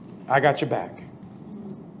 I got your back.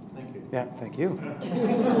 Thank you. Yeah, thank you.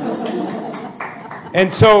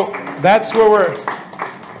 And so that's where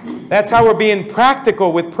that's how we're being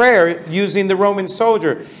practical with prayer using the Roman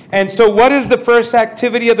soldier. And so what is the first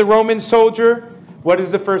activity of the Roman soldier? What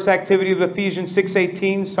is the first activity of Ephesians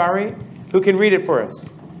 6:18? Sorry. Who can read it for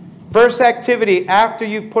us? First activity after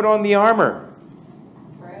you've put on the armor.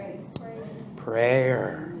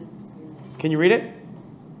 prayer. Can you read it,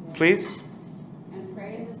 please? And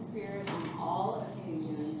pray in the Spirit on all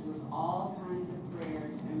occasions with all kinds of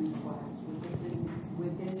prayers and requests.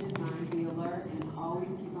 With this in mind, be alert and always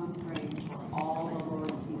keep on praying for all the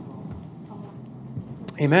Lord's people.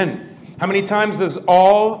 Amen. How many times does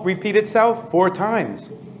all repeat itself? 4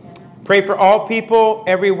 times. Pray for all people,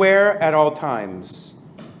 everywhere, at all times.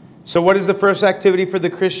 So what is the first activity for the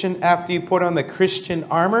Christian after you put on the Christian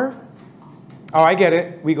armor? Oh, I get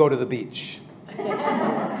it. We go to the beach.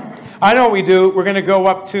 I know what we do. We're going to go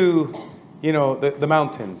up to, the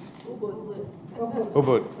mountains.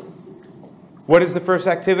 Ubud. What is the first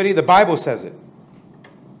activity? The Bible says it.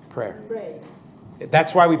 Prayer.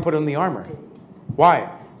 That's why we put on the armor.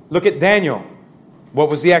 Why? Look at Daniel. What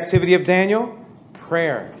was the activity of Daniel?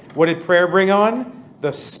 Prayer. What did prayer bring on?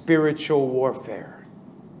 The spiritual warfare.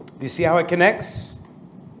 Do you see how it connects?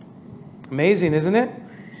 Amazing, isn't it?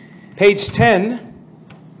 Page 10.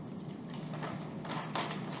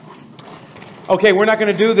 Okay, we're not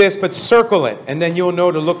going to do this, but circle it, and then you'll know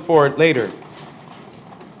to look for it later.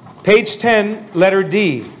 Page 10, letter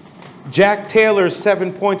D. Jack Taylor's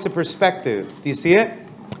 7 points of perspective. Do you see it?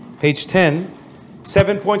 Page 10.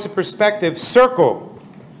 7 points of perspective. Circle.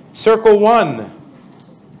 Circle 1. Do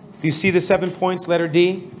you see the 7 points, letter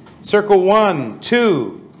D? Circle 1,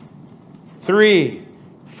 2, 3,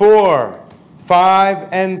 4, 5,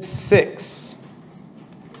 and 6.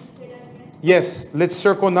 Yes, let's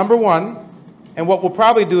circle number 1. And what we'll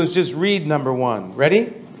probably do is just read number 1.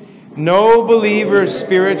 Ready? No believer's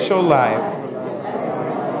spiritual life .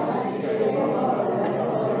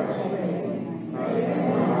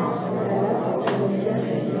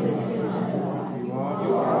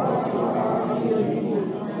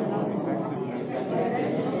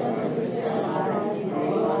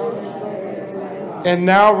 And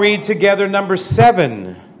now read together number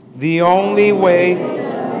 7. The only way.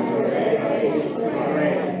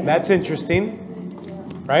 That's interesting,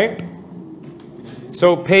 right?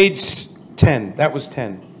 So page 10. That was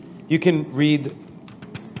 10. You can read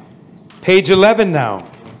page 11 now.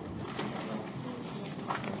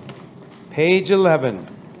 Page 11.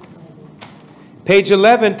 Page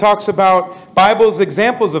 11 talks about Bible's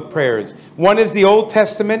examples of prayers. One is the Old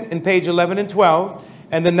Testament in page 11 and 12.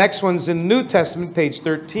 And the next one's in New Testament, page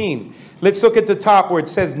 13. Let's look at the top where it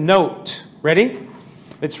says note. Ready?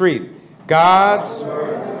 Let's read. God's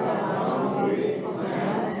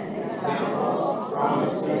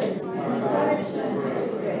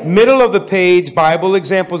middle of the page, Bible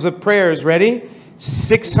examples of prayers. Ready?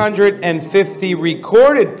 650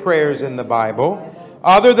 recorded prayers in the Bible.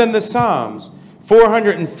 Other than the Psalms,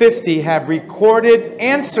 450 have recorded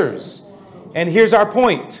answers. And here's our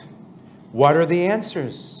point. What are the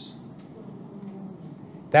answers?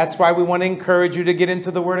 That's why we want to encourage you to get into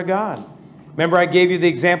the Word of God. Remember I gave you the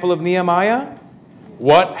example of Nehemiah?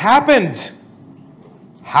 What happened?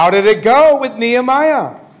 How did it go with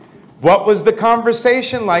Nehemiah? What was the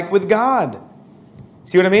conversation like with God?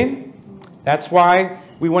 See what I mean? That's why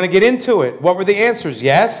we want to get into it. What were the answers?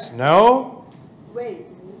 Yes? No?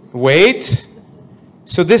 Wait.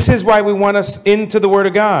 So this is why we want us into the Word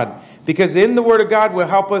of God. Because in the Word of God will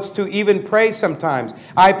help us to even pray sometimes.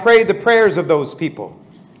 I pray the prayers of those people.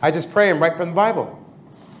 I just pray them right from the Bible.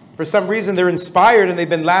 For some reason, they're inspired and they've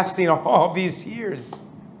been lasting all these years.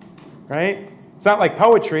 Right? It's not like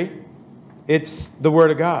poetry. It's the Word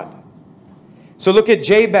of God. So look at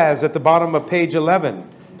Jabez at the bottom of page 11.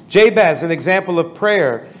 Jabez, an example of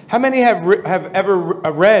prayer. How many have ever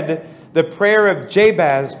read the prayer of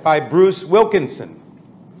Jabez by Bruce Wilkinson?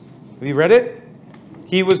 Have you read it?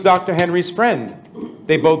 He was Dr. Henry's friend.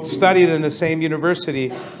 They both studied in the same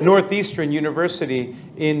university, Northeastern University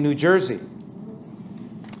in New Jersey.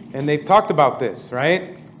 And they've talked about this,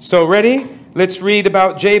 right? So ready? Let's read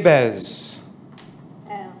about Jabez.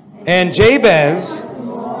 And Jabez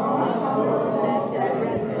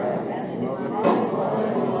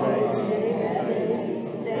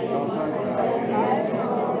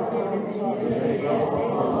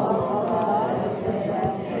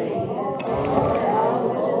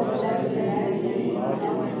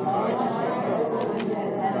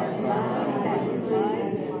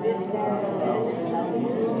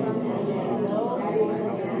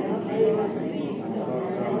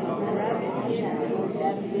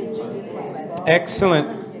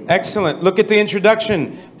Excellent. Excellent. Look at the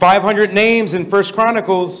introduction. 500 names in 1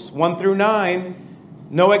 Chronicles 1 through 9.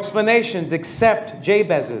 No explanations except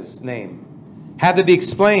Jabez's name. Had to be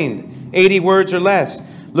explained. 80 words or less.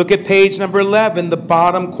 Look at page number 11, the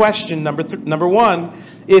bottom question, number 1.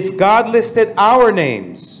 If God listed our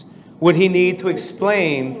names, would he need to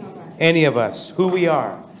explain any of us, who we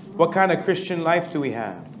are? What kind of Christian life do we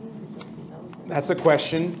have? That's a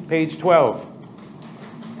question. Page 12.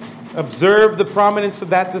 Observe the prominence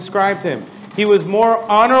of that described him. He was more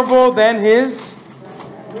honorable than his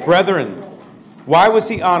brethren. Why was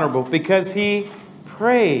he honorable? Because he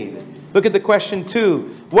prayed. Look at the question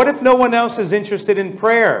 2. What if no one else is interested in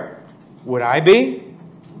prayer? Would I be?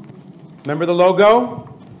 Remember the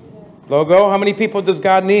logo? Logo? How many people does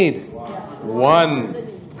God need?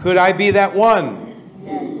 One. Could I be that one?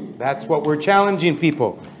 That's what we're challenging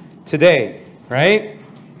people today, right?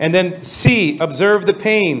 And then C, observe the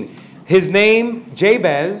pain. His name,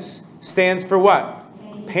 Jabez, stands for what?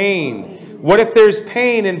 Pain. What if there's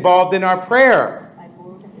pain involved in our prayer?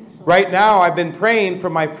 Right now, I've been praying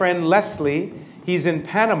for my friend Leslie. He's in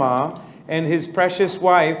Panama, and his precious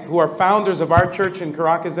wife, who are founders of our church in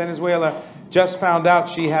Caracas, Venezuela, just found out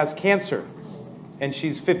she has cancer, and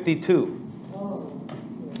she's 52.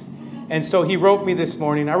 And so he wrote me this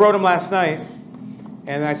morning. I wrote him last night,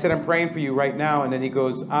 and I said, I'm praying for you right now. And then he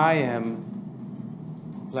goes, I'm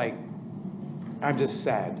just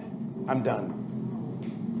sad. I'm done.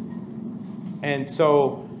 And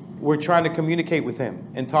so we're trying to communicate with him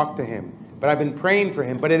and talk to him. But I've been praying for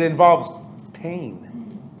him, but it involves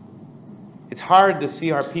pain. It's hard to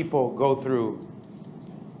see our people go through,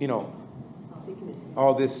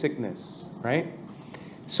 all this sickness, right?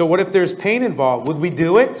 So what if there's pain involved? Would we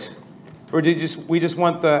do it? Or we just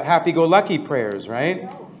want the happy-go-lucky prayers, right?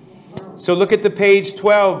 So look at the page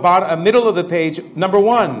 12, middle of the page, number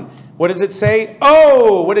 1. What does it say?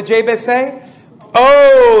 Oh, what did Jabez say?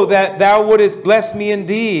 Oh, that thou wouldest bless me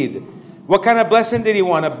indeed. What kind of blessing did he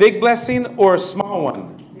want? A big blessing or a small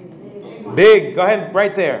one? Big. Go ahead,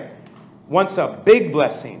 right there. Wants a big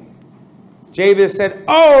blessing. Jabez said,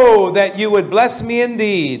 oh, that you would bless me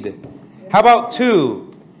indeed. How about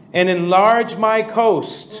 2? And enlarge my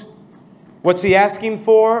coast. What's he asking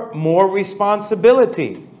for? More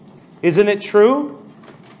responsibility. Isn't it true?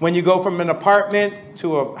 When you go from an apartment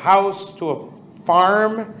to a house to a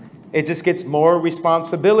farm, it just gets more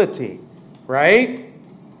responsibility, right?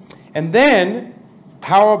 And then,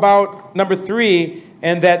 how about number 3?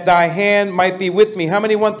 And that thy hand might be with me. How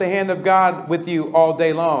many want the hand of God with you all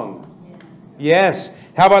day long? Yes.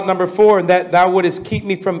 How about number 4? And that thou wouldest keep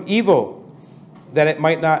me from evil, that it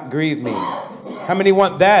might not grieve me. How many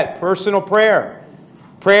want that? Personal prayer.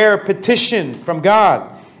 Prayer, petition from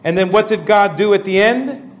God. And then what did God do at the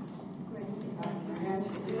end?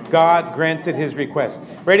 God granted his request.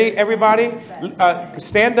 Ready, everybody?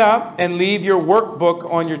 Stand up and leave your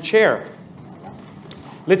workbook on your chair.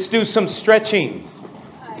 Let's do some stretching,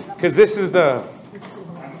 because this is the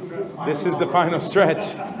final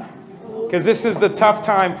stretch. Because this is the tough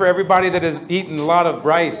time for everybody that has eaten a lot of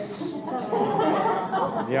rice.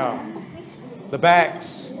 Yeah. The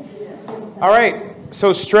backs. All right.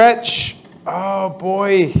 So stretch. Oh,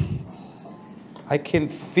 boy. I can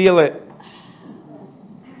feel it.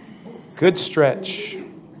 Good stretch.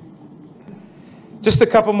 Just a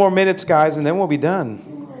couple more minutes, guys, and then we'll be done.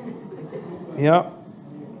 Yep.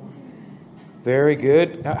 Very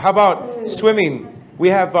good. How about swimming? We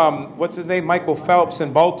have, what's his name? Michael Phelps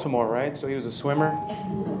in Baltimore, right? So he was a swimmer.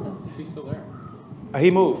 Is he still there? He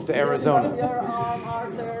moved to Arizona.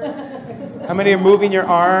 How many are moving your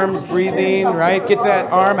arms, breathing, right? Get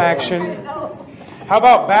that arm action. How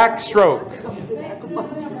about backstroke?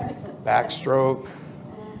 Backstroke.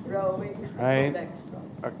 Right?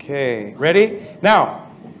 Okay. Ready? Now,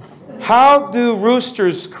 how do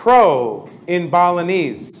roosters crow in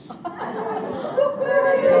Balinese?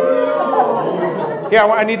 Yeah,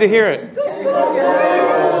 I need to hear it.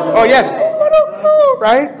 Oh, yes.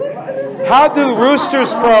 Right? How do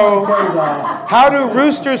roosters crow? How do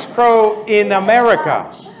roosters crow in America?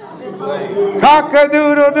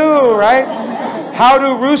 Cock-a-doodle-doo, right? How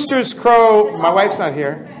do roosters crow? My wife's not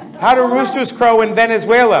here. How do roosters crow in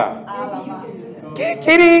Venezuela?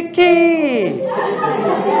 Kikiriki.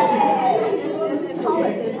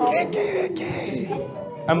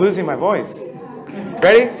 Kikiriki. I'm losing my voice.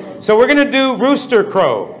 Ready? So we're going to do rooster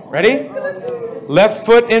crow. Ready? Left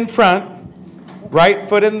foot in front, right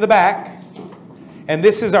foot in the back. And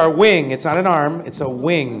this is our wing. It's not an arm, it's a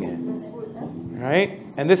wing. Right?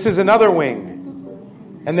 And this is another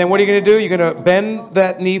wing. And then what are you going to do? You're going to bend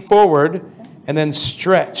that knee forward and then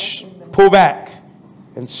stretch. Pull back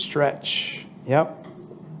and stretch. Yep.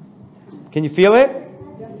 Can you feel it?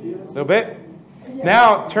 A little bit?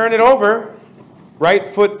 Now turn it over. Right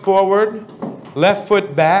foot forward, left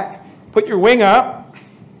foot back. Put your wing up.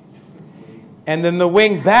 And then the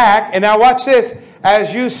wing back. And now watch this.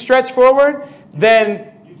 As you stretch forward,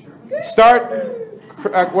 then start,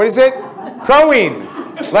 what is it? Crowing.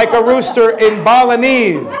 Like a rooster in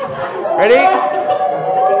Balinese. Ready?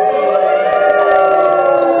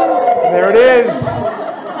 There it is.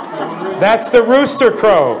 That's the rooster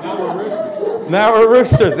crow. Now we're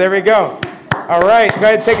roosters. There we go. All right, go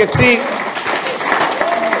ahead and take a seat.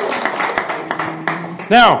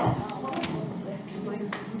 Now,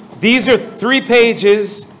 these are 3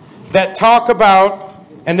 pages that talk about,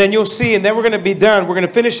 and then you'll see, and then we're going to be done. We're going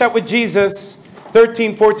to finish up with Jesus,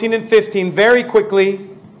 13, 14, and 15 very quickly.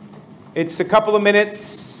 It's a couple of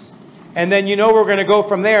minutes, and then you know we're going to go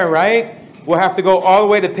from there, right? We'll have to go all the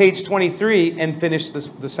way to page 23 and finish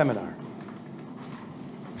the seminar.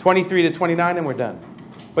 23 to 29, and we're done.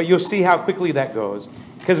 But you'll see how quickly that goes,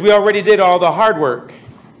 because we already did all the hard work.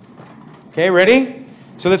 Okay, ready?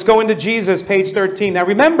 So let's go into Jesus, page 13. Now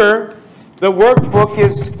remember, the workbook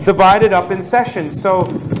is divided up in sessions. So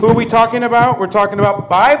who are we talking about? We're talking about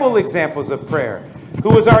Bible examples of prayer. Who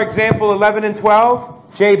was our example 11 and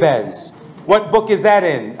 12? Jabez. What book is that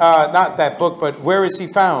in? Not that book, but where is he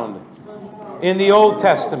found? In the Old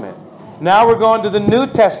Testament. Now we're going to the New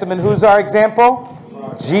Testament. Who's our example?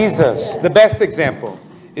 Jesus. The best example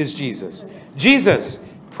is Jesus. Jesus.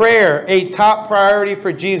 Prayer, a top priority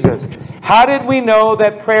for Jesus. How did we know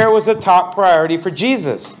that prayer was a top priority for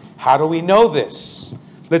Jesus? How do we know this?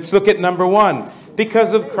 Let's look at number 1.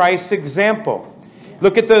 Because of Christ's example.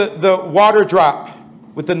 Look at the water drop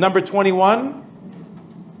with the number 21.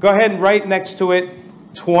 Go ahead and write next to it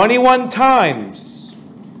 21 times.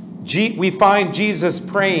 We find Jesus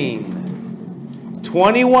praying.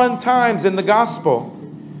 21 times in the gospel,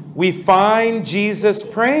 we find Jesus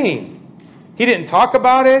praying. He didn't talk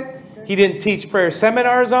about it. He didn't teach prayer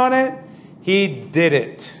seminars on it. He did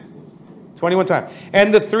it. 21 times.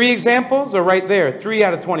 And the 3 examples are right there. 3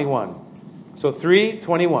 out of 21. So 3,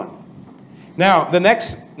 21. Now, the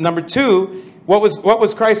next, number 2, what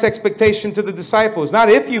was Christ's expectation to the disciples? Not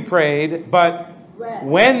if you prayed, but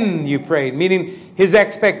when you prayed. Meaning his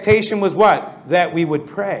expectation was what? That we would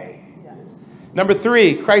pray. Number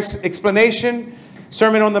 3, Christ's explanation.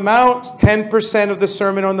 Sermon on the Mount, 10% of the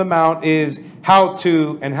Sermon on the Mount is how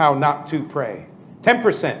to and how not to pray.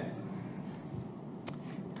 10%.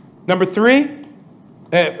 Number 3,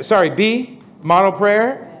 B, model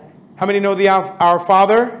prayer. How many know the Our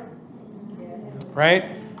Father? Right?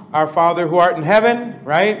 Our Father who art in heaven,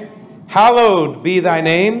 right? Hallowed be thy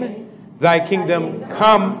name. Thy kingdom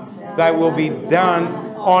come. Thy will be done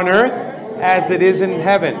on earth as it is in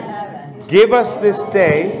heaven. Give us this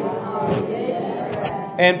day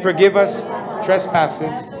and forgive us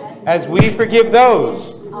trespasses as we forgive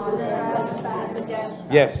those.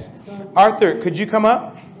 Yes. Arthur, could you come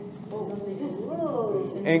up?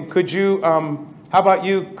 And could you, how about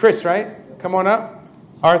you, Chris, right? Come on up.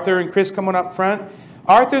 Arthur and Chris, come on up front.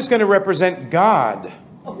 Arthur's going to represent God.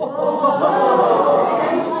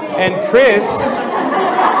 And Chris,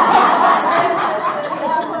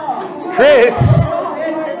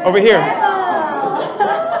 over here.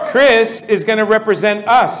 Chris is going to represent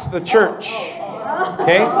us, the church.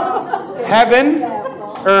 Okay? Heaven,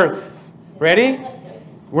 earth. Ready?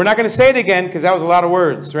 We're not going to say it again because that was a lot of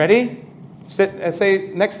words. Ready?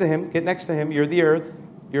 Say next to him. Get next to him. You're the earth.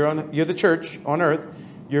 You're the church on earth.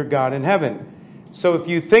 You're God in heaven. So if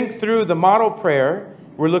you think through the model prayer,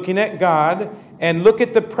 we're looking at God and look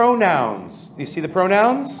at the pronouns. You see the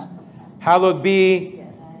pronouns? Hallowed be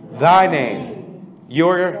thy name.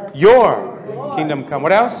 Your kingdom come.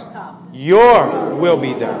 What else? Your will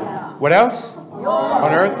be done. What else?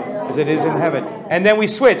 On earth as it is in heaven. And then we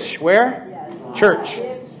switch. Where? Church.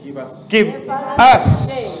 Give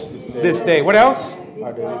us this day. What else?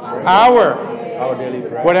 Our daily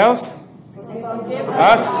bread. What else?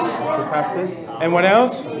 Us. And what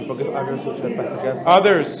else?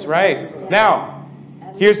 Others. Right. Now,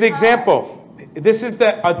 here's the example. This is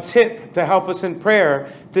a tip to help us in prayer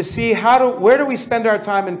to see where do we spend our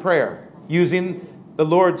time in prayer using the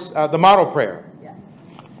Lord's the model prayer.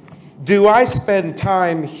 Do I spend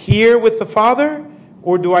time here with the Father,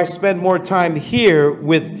 or do I spend more time here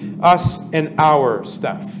with us and our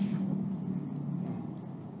stuff?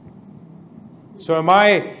 So am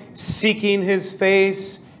I seeking his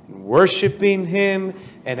face, worshiping him,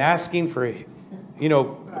 and asking for,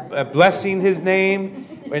 blessing his name?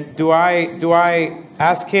 And do I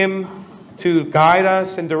ask him to guide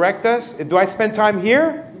us and direct us? Do I spend time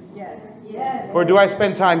here? Yes. Or do I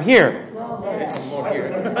spend time here? I'm more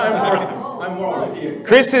here. I'm more here.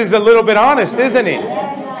 Chris is a little bit honest, isn't he?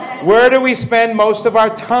 Where do we spend most of our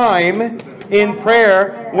time in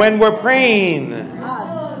prayer when we're praying?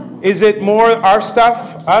 Is it more our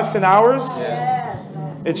stuff, us and ours?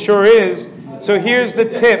 It sure is. So here's the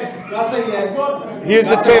tip. God said yes. Here's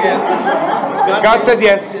the tip. God said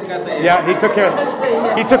yes. Yeah, he took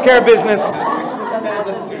care of business.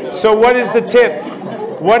 So what is the tip?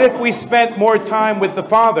 What if we spent more time with the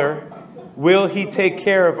Father? Will he take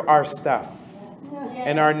care of our stuff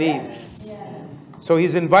and our needs? So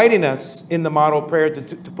he's inviting us in the model prayer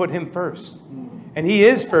to put him first. And he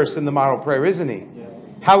is first in the model prayer, isn't he?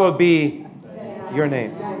 Hallowed be your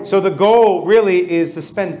name. So the goal really is to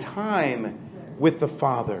spend time with the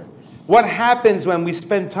Father. What happens when we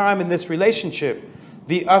spend time in this relationship?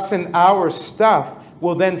 The us and our stuff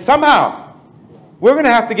will then somehow, we're going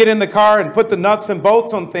to have to get in the car and put the nuts and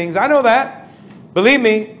bolts on things. I know that. Believe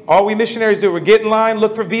me, all we missionaries do, we get in line,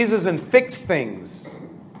 look for visas, and fix things.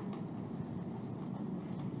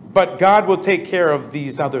 But God will take care of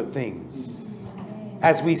these other things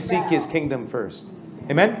as we seek his kingdom first.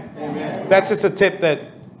 Amen? Amen. That's just a tip that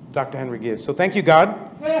Dr. Henry gives. So thank you, God.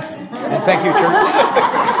 And thank you, church.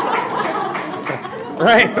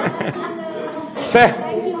 Right? So,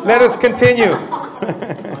 let us continue.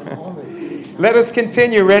 Let us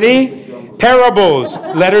continue. Ready? Parables.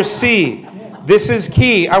 Letter C. This is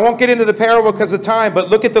key. I won't get into the parable because of time, but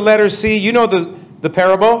look at the letter C. You know the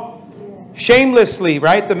parable? Shamelessly,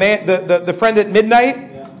 right? The friend at midnight.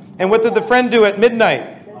 And what did the friend do at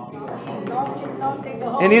midnight?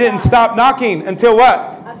 And he didn't stop knocking until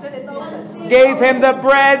what? Gave him the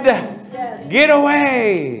bread. Get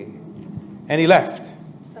away. And he left.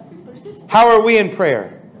 How are we in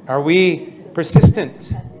prayer? Are we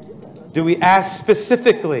persistent? Do we ask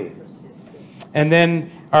specifically? And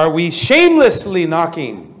then are we shamelessly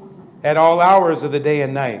knocking at all hours of the day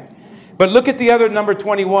and night? But look at the other number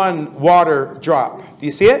 21, water drop. Do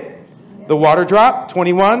you see it? The water drop,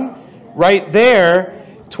 21. Right there,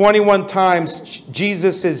 21 times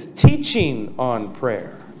Jesus is teaching on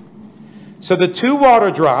prayer. So the two water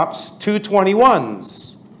drops, two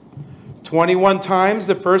 21s. 21 times,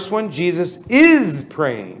 the first one, Jesus is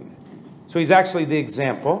praying. So he's actually the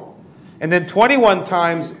example. And then 21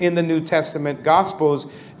 times in the New Testament Gospels,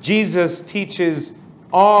 Jesus teaches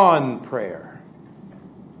on prayer.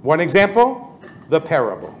 One example, the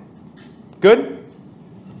parable. Good?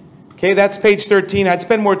 Okay, that's page 13. I'd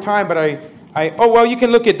spend more time, but you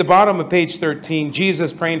can look at the bottom of page 13.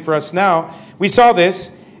 Jesus praying for us now. We saw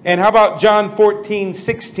this. And how about John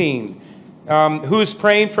 14:16? Who's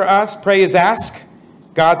praying for us? Pray is ask.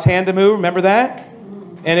 God's hand to move. Remember that?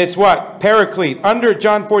 And it's what? Paraclete. Under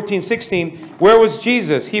John 14:16, where was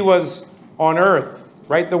Jesus? He was on earth.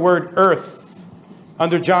 Write the word earth.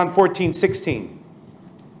 Under John 14:16.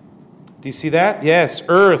 Do you see that? Yes,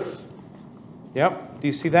 earth. Yep. Do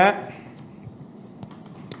you see that?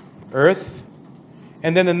 Earth.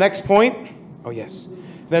 And then the next point. Oh, yes.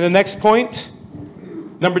 Then the next point.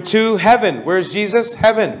 Number 2, heaven. Where's Jesus?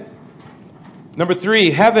 Heaven. Number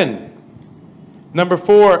 3, heaven. Number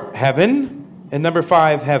 4, heaven. And number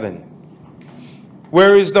 5, heaven.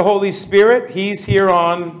 Where is the Holy Spirit? He's here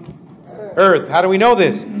on earth. How do we know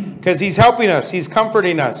this? Because he's helping us. He's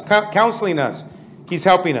comforting us, counseling us. He's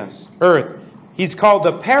helping us. Earth. He's called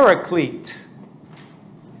the Paraclete.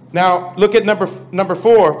 Now, look at number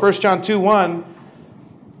 4, 1 John 2:1.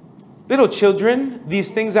 Little children,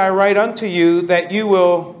 these things I write unto you, that you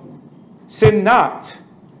will sin not.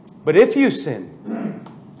 But if you sin,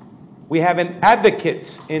 we have an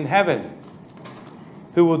advocate in heaven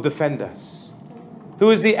who will defend us. Who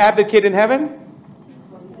is the advocate in heaven?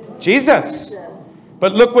 Jesus.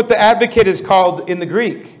 But look what the advocate is called in the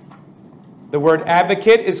Greek. The word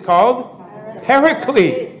advocate is called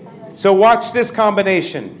Paraclete. So watch this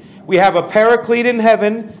combination. We have a Paraclete in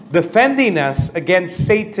heaven defending us against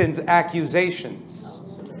Satan's accusations.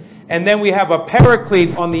 And then we have a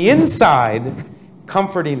Paraclete on the inside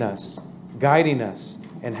comforting us, guiding us,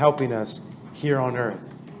 and helping us here on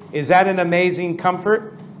earth. Is that an amazing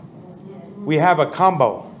comfort? We have a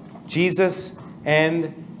combo. Jesus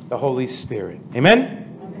and the Holy Spirit.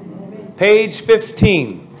 Amen? Page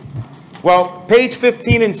 15. Well, page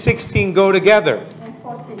 15 and 16 go together.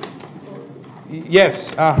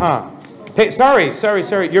 Yes,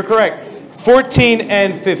 Sorry. You're correct. 14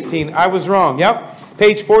 and 15. I was wrong. Yep.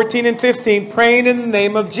 Page 14 and 15. Praying in the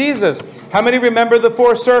name of Jesus. How many remember the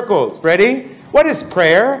 4 circles? Ready? What is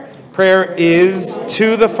prayer? Prayer is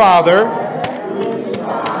to the Father.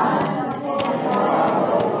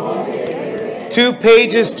 2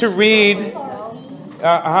 pages to read.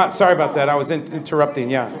 Sorry about that. I was interrupting.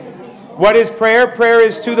 Yeah. What is prayer? Prayer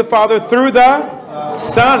is to the Father through the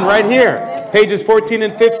Son. Right here. Pages 14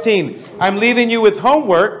 and 15. I'm leaving you with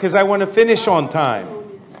homework because I want to finish on time.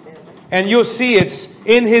 And you'll see it's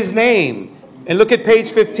in His name. And look at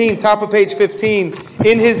page 15, top of page 15.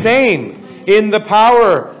 In His name. in the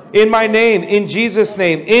power, in my name, in Jesus'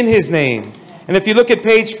 name, in his name. And if you look at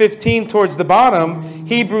page 15 towards the bottom,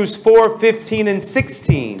 Hebrews 4, 15 and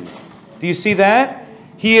 16. Do you see that?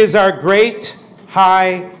 He is our great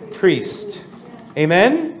high priest.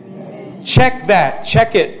 Amen? Check that.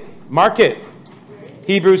 Check it. Mark it.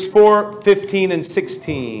 Hebrews 4, 15 and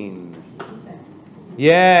 16.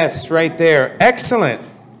 Yes, right there. Excellent.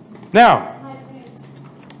 Now,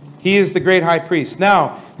 he is the great high priest.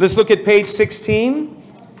 Now, let's look at page 16.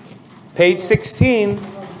 Page 16.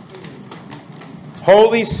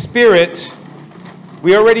 Holy Spirit.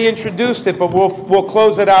 We already introduced it, but we'll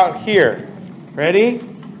close it out here. Ready?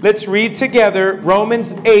 Let's read together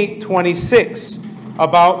Romans 8:26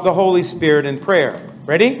 about the Holy Spirit in prayer.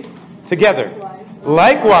 Ready? Together.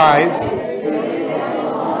 Likewise,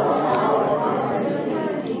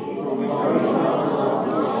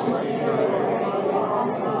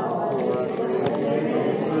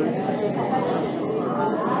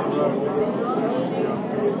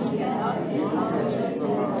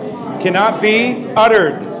 cannot be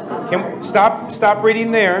uttered. Stop reading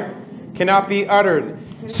there. Cannot be uttered.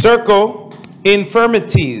 Circle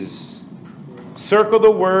infirmities. Circle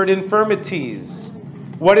the word infirmities.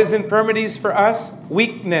 What is infirmities for us?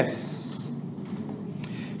 Weakness.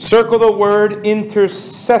 Circle the word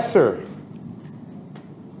intercessor.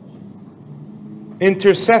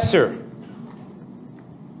 Intercessor.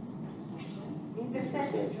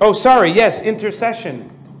 Oh, sorry. Yes, intercession.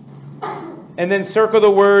 And then circle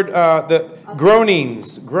the word, the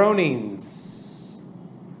groanings. Groanings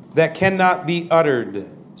that cannot be uttered.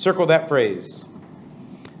 Circle that phrase.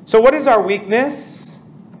 So what is our weakness?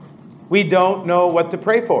 We don't know what to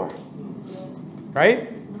pray for. Right?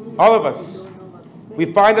 All of us. We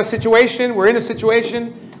find a situation, we're in a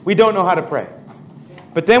situation, we don't know how to pray.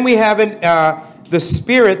 But then we have the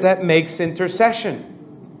Spirit that makes intercession.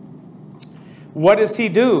 What does he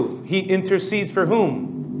do? He intercedes for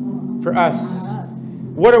whom? For us.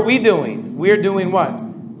 What are we doing? We are doing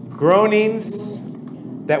what? Groanings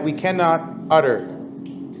that we cannot utter.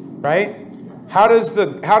 Right? How does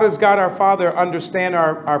God our Father understand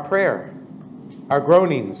our prayer? Our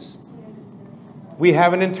groanings? We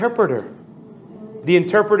have an interpreter. The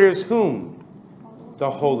interpreter is whom? The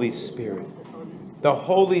Holy Spirit. The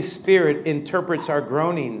Holy Spirit interprets our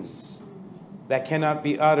groanings that cannot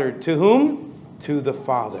be uttered. To whom? To the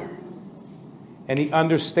Father. And he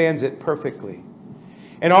understands it perfectly.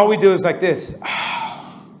 And all we do is like this.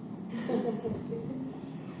 Oh,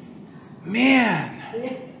 man.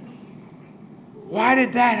 Why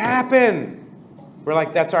did that happen? We're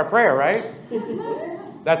like, that's our prayer, right?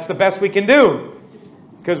 That's the best we can do.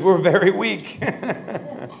 Because we're very weak.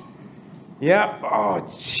 Yeah. Oh,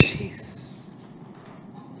 jeez.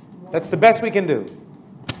 That's the best we can do.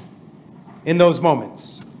 In those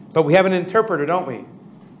moments. But we have an interpreter, don't we?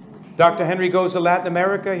 Dr. Henry goes to Latin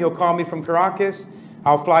America. He'll call me from Caracas.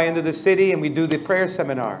 I'll fly into the city and we do the prayer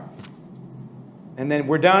seminar. And then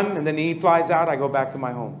we're done. And then he flies out. I go back to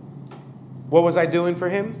my home. What was I doing for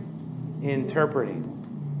him?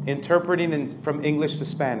 Interpreting. Interpreting from English to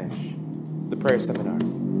Spanish. The prayer seminar.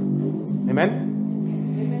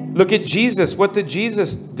 Amen? Look at Jesus. What did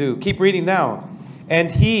Jesus do? Keep reading now.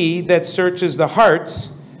 And he that searches the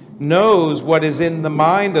hearts knows what is in the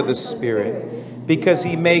mind of the Spirit, because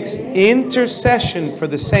he makes intercession for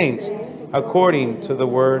the saints according to the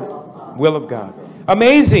will of God.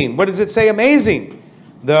 Amazing. What does it say? Amazing.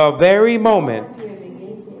 The very moment.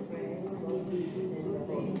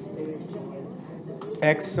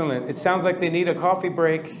 Excellent. It sounds like they need a coffee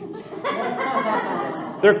break.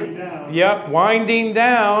 Yep, winding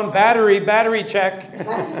down. Battery check.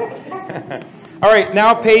 All right,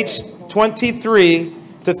 now page 23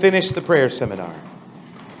 to finish the prayer seminar.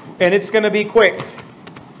 And it's going to be quick.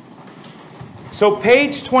 So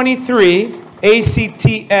page 23,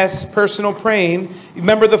 ACTS, personal praying.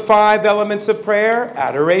 Remember the 5 elements of prayer?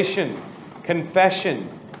 Adoration, confession,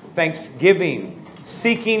 thanksgiving,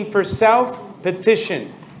 seeking for self,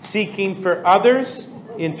 petition, seeking for others,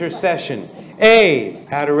 intercession. A,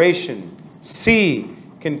 adoration. C,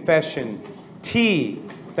 confession. T,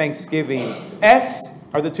 thanksgiving. S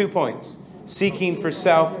are the 2 points. Seeking for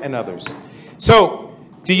self and others. So,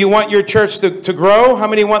 do you want your church to grow? How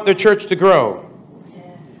many want their church to grow?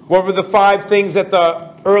 What were the 5 things that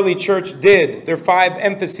the early church did? Their 5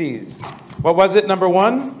 emphases. What was it? Number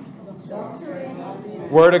 1?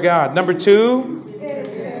 Word of God. Number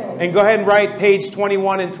 2? And go ahead and write page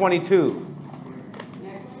 21 and 22.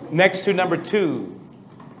 Next to number 2,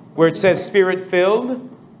 where it says Spirit-filled.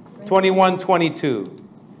 21, 22.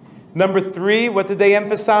 Number 3, what did they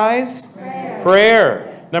emphasize?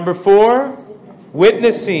 Prayer. Number 4,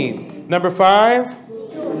 witnessing. Number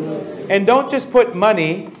 5. And don't just put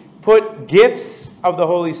money, put gifts of the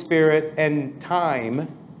Holy Spirit and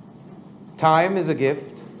time. Time is a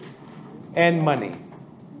gift. And money.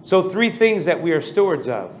 So 3 things that we are stewards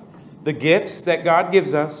of. The gifts that God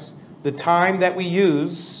gives us, the time that we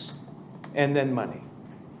use, and then money.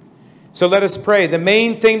 So let us pray. The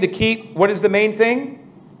main thing to keep, what is the main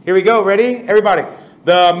thing? Here we go, ready? Everybody.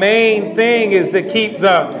 The main thing is to keep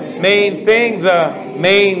the main thing, the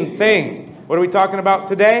main thing. What are we talking about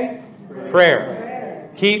today? Prayer.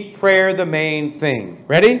 Keep prayer the main thing.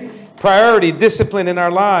 Ready? Priority, discipline in our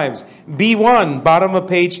lives. B1, bottom of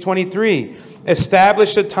page 23.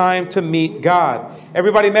 Establish a time to meet God.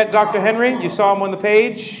 Everybody met Dr. Henry? You saw him on the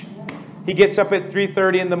page? He gets up at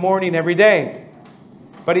 3:30 in the morning every day.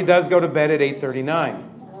 But he does go to bed at 8:39.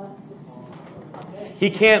 He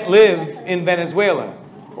can't live in Venezuela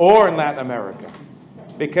or in Latin America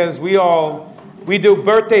because we do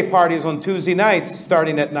birthday parties on Tuesday nights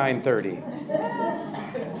starting at 9:30.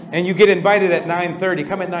 And you get invited at 9:30.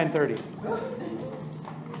 Come at 9:30.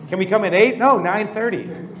 Can we come at 8? No, 9:30.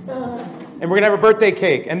 And we're going to have a birthday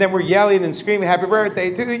cake. And then we're yelling and screaming, happy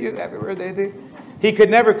birthday to you, happy birthday to you. He could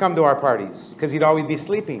never come to our parties because he'd always be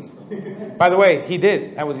sleeping. By the way, he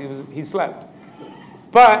did. He slept.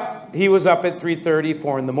 But he was up at 3:30,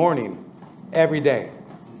 4 in the morning every day.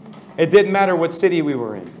 It didn't matter what city we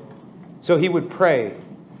were in. So he would pray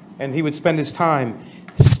and he would spend his time.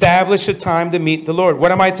 Establish a time to meet the Lord.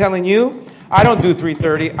 What am I telling you? I don't do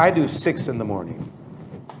 3:30. I do 6 in the morning.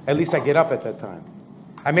 At least I get up at that time.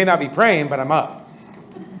 I may not be praying, but I'm up.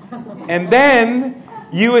 And then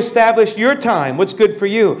you establish your time. What's good for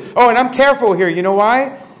you? Oh, and I'm careful here. You know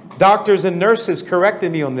why? Doctors and nurses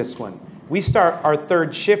corrected me on this one. We start our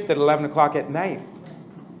 3rd shift at 11 o'clock at night.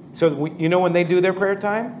 So you know when they do their prayer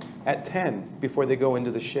time? At 10 before they go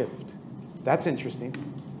into the shift. That's interesting.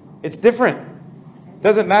 It's different.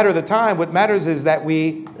 Doesn't matter the time. What matters is that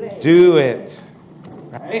we do it.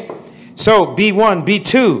 Right? So B1,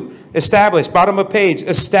 B2, establish, bottom of page,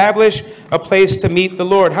 establish a place to meet the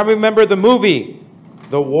Lord. How many remember the movie,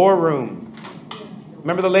 The War Room?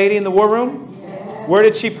 Remember the lady in the war room? Yes. Where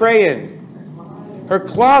did she pray in? Her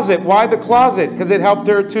closet. Why the closet? Because it helped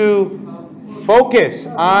her to focus.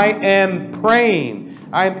 I am praying.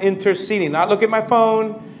 I'm interceding. Not look at my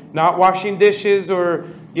phone, not washing dishes or,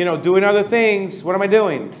 doing other things. What am I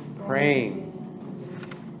doing? Praying.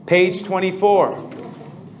 Page 24.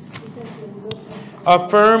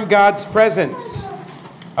 Affirm God's presence.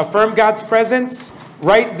 Affirm God's presence.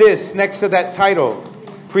 Write this next to that title.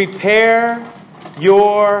 Prepare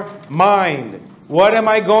your mind. What am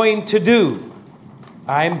I going to do?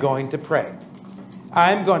 I'm going to pray.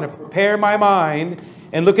 I'm going to prepare my mind.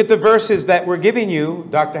 And look at the verses that we're giving you,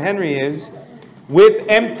 Dr. Henry is, with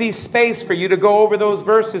empty space for you to go over those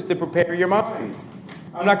verses to prepare your mind.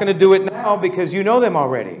 I'm not going to do it now because you know them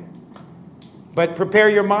already. But prepare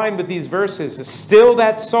your mind with these verses. Still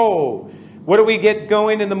that soul. What do we get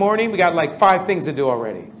going in the morning? We got like 5 things to do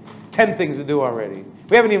already. 10 things to do already.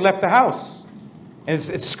 We haven't even left the house. And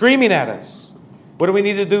it's screaming at us. What do we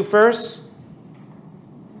need to do first?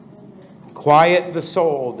 Quiet the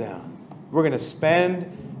soul down. We're going to spend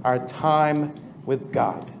our time with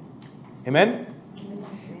God. Amen?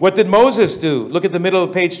 What did Moses do? Look at the middle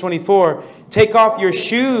of page 24. Take off your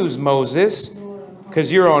shoes, Moses,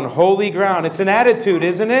 because you're on holy ground. It's an attitude,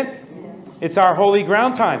 isn't it? It's our holy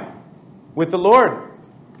ground time with the Lord.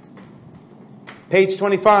 Page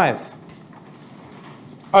 25.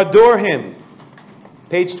 Adore Him.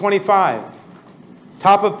 Page 25.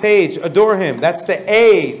 Top of page, adore Him. That's the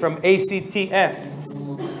A from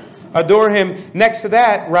ACTS. Adore Him. Next to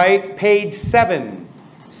that, right, page 7.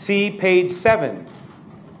 See page 7.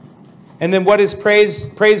 And then what is praise?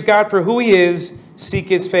 Praise God for who He is. Seek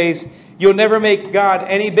His face. You'll never make God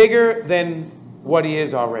any bigger than what He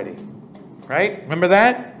is already. Right? Remember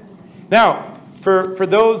that? Now, for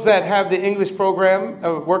those that have the English program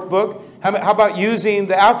workbook, how about using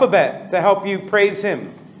the alphabet to help you praise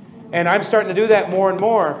Him? And I'm starting to do that more and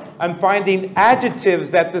more. I'm finding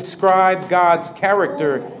adjectives that describe God's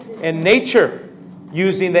character and nature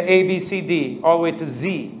using the A, B, C, D, all the way to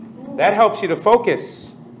Z. That helps you to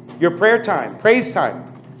focus your prayer time, praise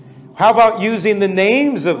time. How about using the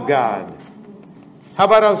names of God? How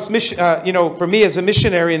about us, for me as a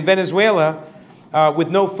missionary in Venezuela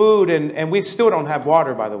with no food, and we still don't have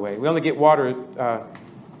water, by the way. We only get water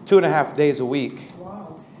 2.5 days a week.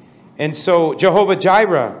 And so Jehovah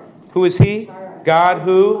Jireh, who is He? God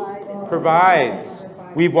who provides.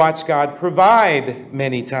 We've watched God provide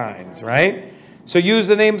many times, right? So use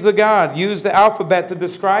the names of God. Use the alphabet to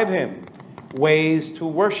describe Him. Ways to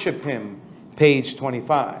worship Him. Page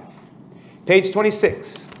 25. Page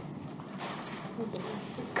 26.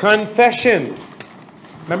 Confession.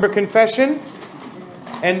 Remember confession?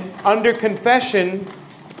 And under confession,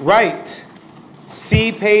 write.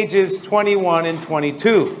 See pages 21 and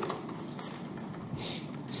 22.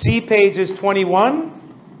 See pages 21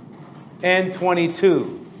 and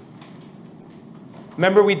 22.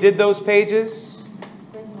 Remember we did those pages?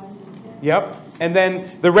 Yep. And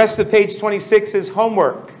then the rest of page 26 is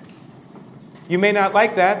homework. You may not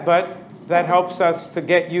like that, but that helps us to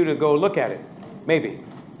get you to go look at it. Maybe.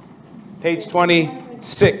 Page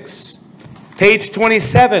 26. Page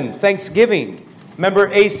 27, Thanksgiving. Remember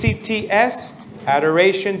ACTS?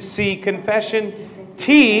 Adoration. C, confession.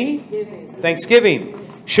 T, Thanksgiving.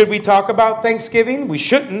 Should we talk about Thanksgiving? We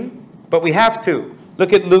shouldn't, but we have to.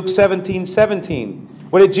 Look at Luke 17:17.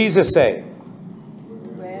 What did Jesus say?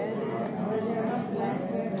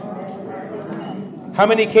 How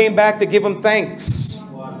many came back to give him thanks?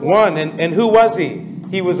 One. And who was he?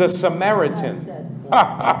 He was a Samaritan.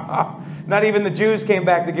 Not even the Jews came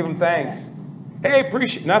back to give him thanks. Hey,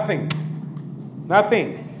 appreciate nothing.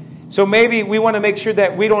 Nothing. So maybe we want to make sure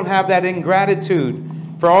that we don't have that ingratitude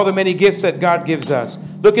for all the many gifts that God gives us.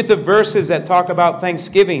 Look at the verses that talk about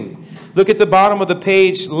Thanksgiving. Look at the bottom of the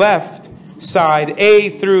page, left side, A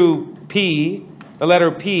through P, the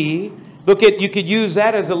letter P. Look at, you could use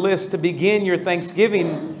that as a list to begin your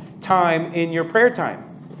Thanksgiving time in your prayer time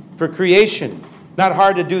for creation. Not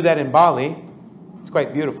hard to do that in Bali. It's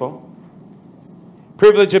quite beautiful.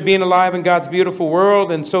 Privilege of being alive in God's beautiful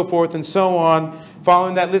world, and so forth and so on.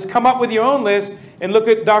 Following that list, come up with your own list, and look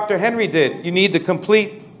what Dr. Henry did. You need to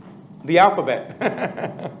complete the alphabet.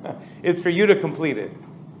 It's for you to complete it.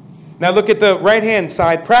 Now look at the right-hand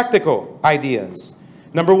side, practical ideas.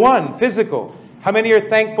 Number one, physical. How many are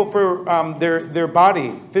thankful for their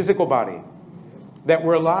body, physical body, that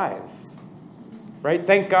we're alive? Right?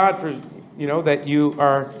 Thank God for, that you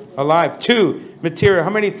are alive. Two, material. How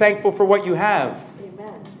many are thankful for what you have?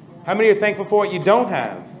 Amen. How many are thankful for what you don't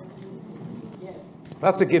have? Yes.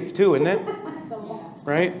 That's a gift too, isn't it?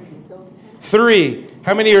 Right? Three,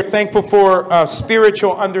 how many are thankful for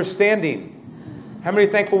spiritual understanding? How many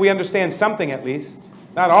are thankful we understand something at least?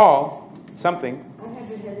 Not all, something.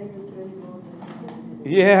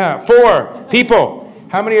 Yeah. Four, people.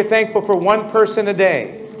 How many are thankful for one person a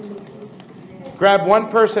day? Grab one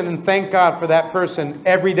person and thank God for that person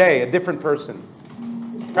every day, a different person.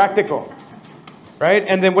 Practical. Right?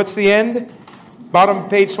 And then what's the end? Bottom of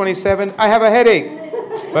page 27. I have a headache,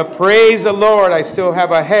 but praise the Lord, I still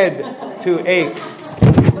have a head to ache.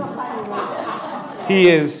 He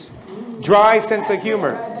is dry sense of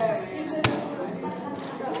humor.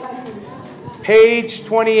 Page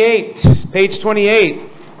 28. Page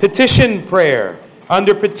 28. Petition prayer.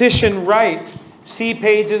 Under petition, write. See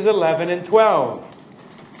pages 11 and 12.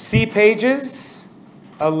 See pages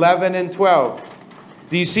 11 and 12.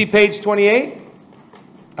 Do you see page 28?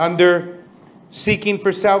 Under seeking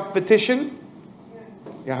for self-petition?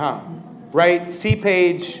 Right. See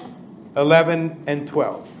page 11 and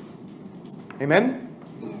 12. Amen?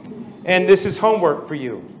 And this is homework for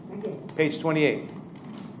you. Page 28.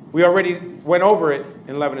 We already went over it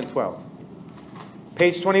in 11 and 12.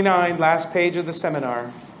 Page 29, last page of the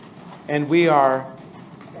seminar. And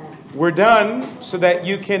we're done so that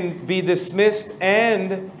you can be dismissed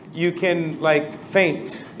and you can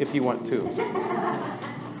faint if you want to.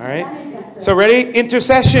 All right? So ready?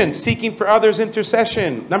 Intercession. Seeking for others,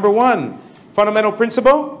 intercession. Number one, fundamental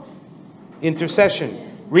principle,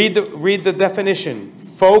 intercession. Read the definition.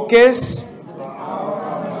 Focus.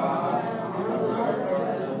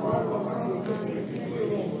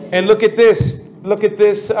 And look at this. Look at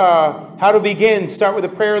this. How to begin. Start with a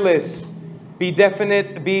prayer list. Be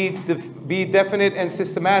definite. Be definite and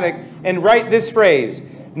systematic. And write this phrase: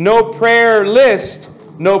 no prayer list,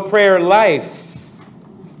 no prayer life.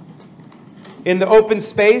 In the open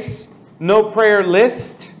space, no prayer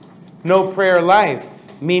list, no prayer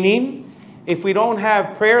life. Meaning, if we don't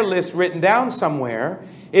have prayer lists written down somewhere,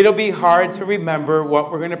 it'll be hard to remember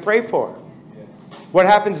what we're going to pray for. What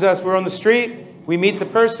happens to us? We're on the street. We meet the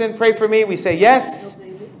person, pray for me. We say yes.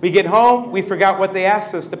 We get home. We forgot what they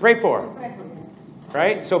asked us to pray for.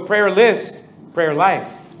 Right? So prayer list, prayer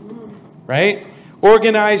life. Right?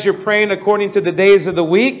 Organize your praying according to the days of the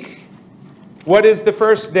week. What is the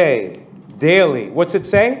first day? Daily. What's it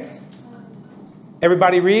say?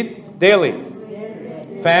 Everybody read. Daily.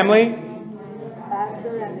 Family.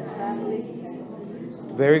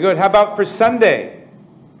 Very good. How about for Sunday?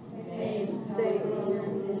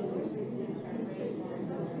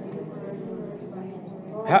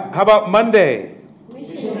 How about Monday?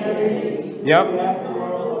 Yep.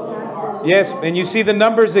 Yes, and you see the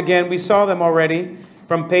numbers again. We saw them already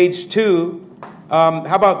from page 2. How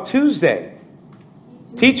about Tuesday?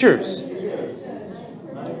 Teachers.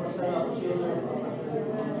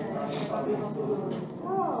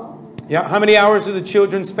 Yeah, how many hours do the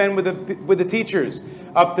children spend with the teachers?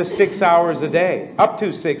 Up to 6 hours a day. Up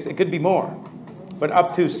to 6. It could be more, but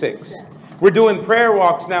up to 6. We're doing prayer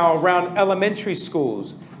walks now around elementary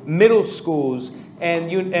schools, middle schools,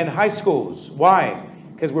 and high schools. Why?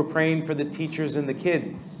 Because we're praying for the teachers and the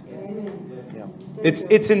kids. Yeah.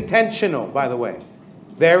 It's intentional, by the way.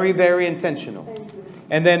 Very, very intentional.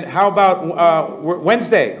 And then how about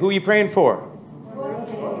Wednesday? Who are you praying for?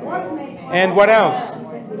 And what else?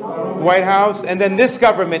 White House. And then this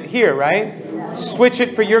government here, right? Switch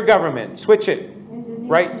it for your government. Switch it.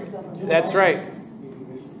 Right? That's right.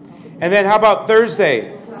 And then how about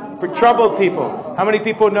Thursday? For troubled people. How many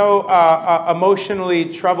people know emotionally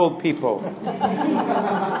troubled people?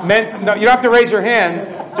 No, you don't have to raise your hand.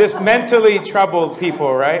 Just mentally troubled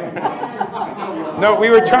people, right? No, we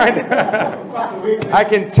were trying to... I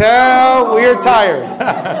can tell we're tired.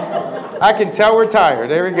 I can tell we're tired.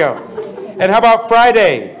 There we go. And how about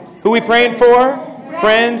Friday? Who are we praying for?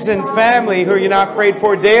 Friends and family who you're not prayed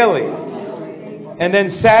for daily. And then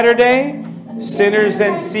Saturday, sinners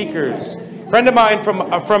and seekers. Friend of mine from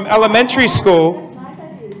elementary school,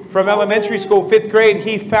 5th grade,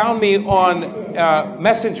 he found me on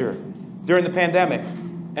Messenger during the pandemic.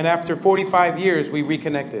 And after 45 years, we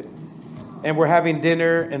reconnected. And we're having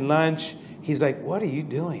dinner and lunch. He's like, what are you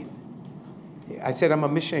doing? I said, I'm a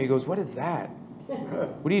missionary. He goes, what is that?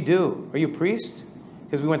 What do you do? Are you a priest?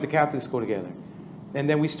 Because we went to Catholic school together. And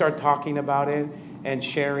then we start talking about it and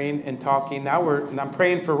sharing and talking. And I'm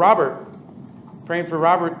praying for Robert. Praying for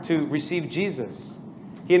Robert to receive Jesus.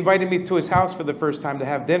 He invited me to his house for the first time to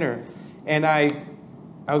have dinner. And I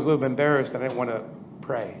was a little bit embarrassed. I didn't want to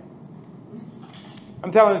pray.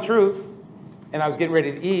 I'm telling the truth. And I was getting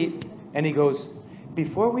ready to eat. And he goes,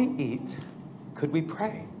 before we eat, could we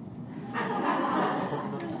pray?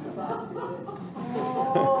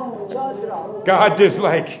 God just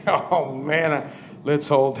like, oh man, let's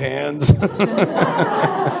hold hands.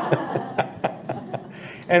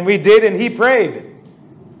 And we did, and he prayed.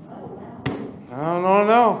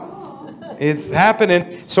 No. It's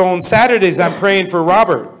happening. So on Saturdays, I'm praying for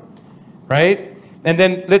Robert, right? And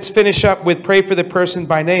then let's finish up with pray for the person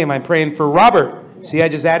by name. I'm praying for Robert. See, I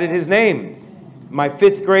just added his name. My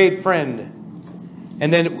 5th grade friend.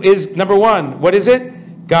 And then is number 1, what is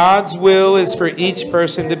it? God's will is for each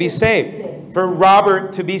person to be saved. For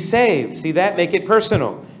Robert to be saved. See that? Make it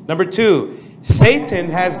personal. Number 2, Satan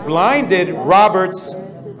has blinded Robert's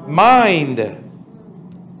mind.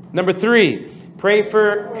 Number 3, pray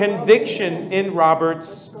for conviction in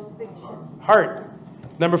Robert's heart.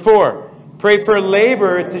 Number 4, pray for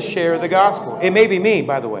labor to share the gospel. It may be me,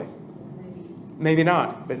 by the way. Maybe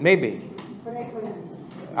not, but maybe.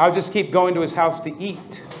 I'll just keep going to his house to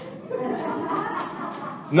eat.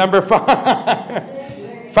 Number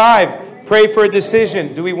 5, pray for a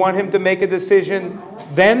decision. Do we want him to make a decision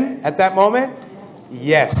then, at that moment?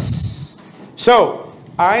 Yes. So,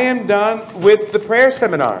 I am done with the prayer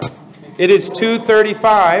seminar. It is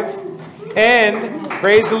 2:35, and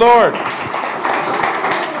praise the Lord.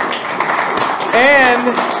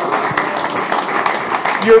 And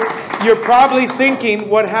you're probably thinking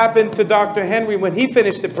what happened to Dr. Henry when he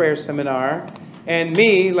finished the prayer seminar, and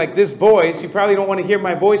me, like this voice, you probably don't want to hear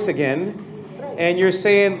my voice again. And you're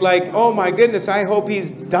saying like, oh my goodness, I hope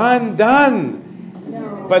he's done.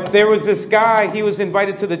 But there was this guy, he was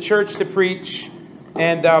invited to the church to preach.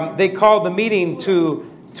 And they called the meeting to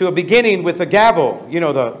a beginning with a gavel. You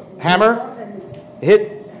know, the hammer.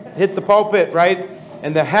 Hit the pulpit, right?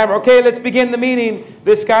 And the hammer. Okay, let's begin the meeting.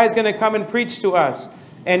 This guy's going to come and preach to us.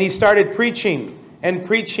 And he started preaching and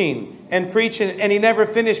preaching and preaching. And he never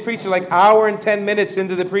finished preaching, like hour and 10 minutes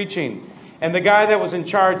into the preaching. And the guy that was in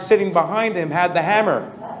charge sitting behind him had the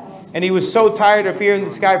hammer. And he was so tired of hearing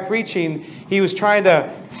this guy preaching, he was trying to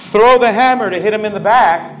throw the hammer to hit him in the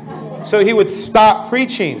back. So he would stop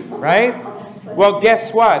preaching, right? Well,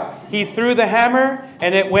 guess what? He threw the hammer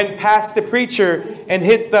and it went past the preacher and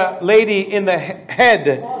hit the lady in the head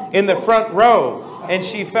in the front row. And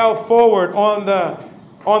she fell forward on the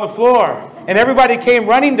floor. And everybody came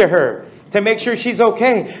running to her to make sure she's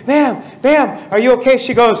okay. Ma'am, are you okay?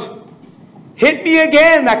 She goes, hit me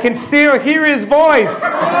again. I can still hear his voice.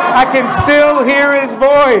 I can still hear his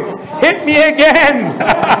voice. Hit me again.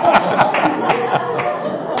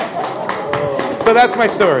 So that's my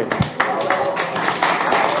story.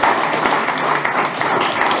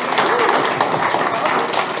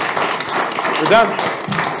 We're done.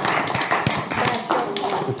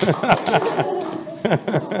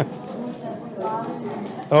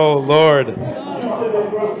 Oh, Lord.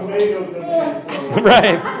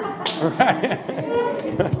 Right. Right.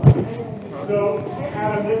 So,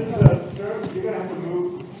 Adam, this is a service. You're going to have to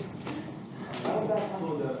move.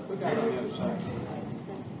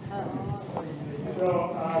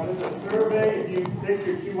 So, this is a survey. If you take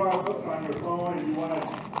your QR code on your phone and you want to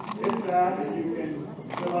hit that, and you can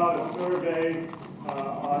fill out a survey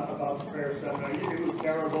about the prayer seminar. You can do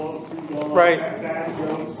parables, Right. dad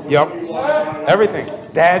jokes. Yep. whatever you want. Everything.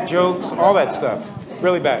 Dad jokes, all that stuff.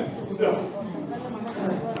 Really bad. So,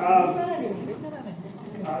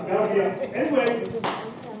 that'll be anyway,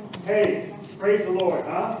 hey, praise the Lord,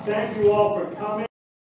 huh? Thank you all for coming.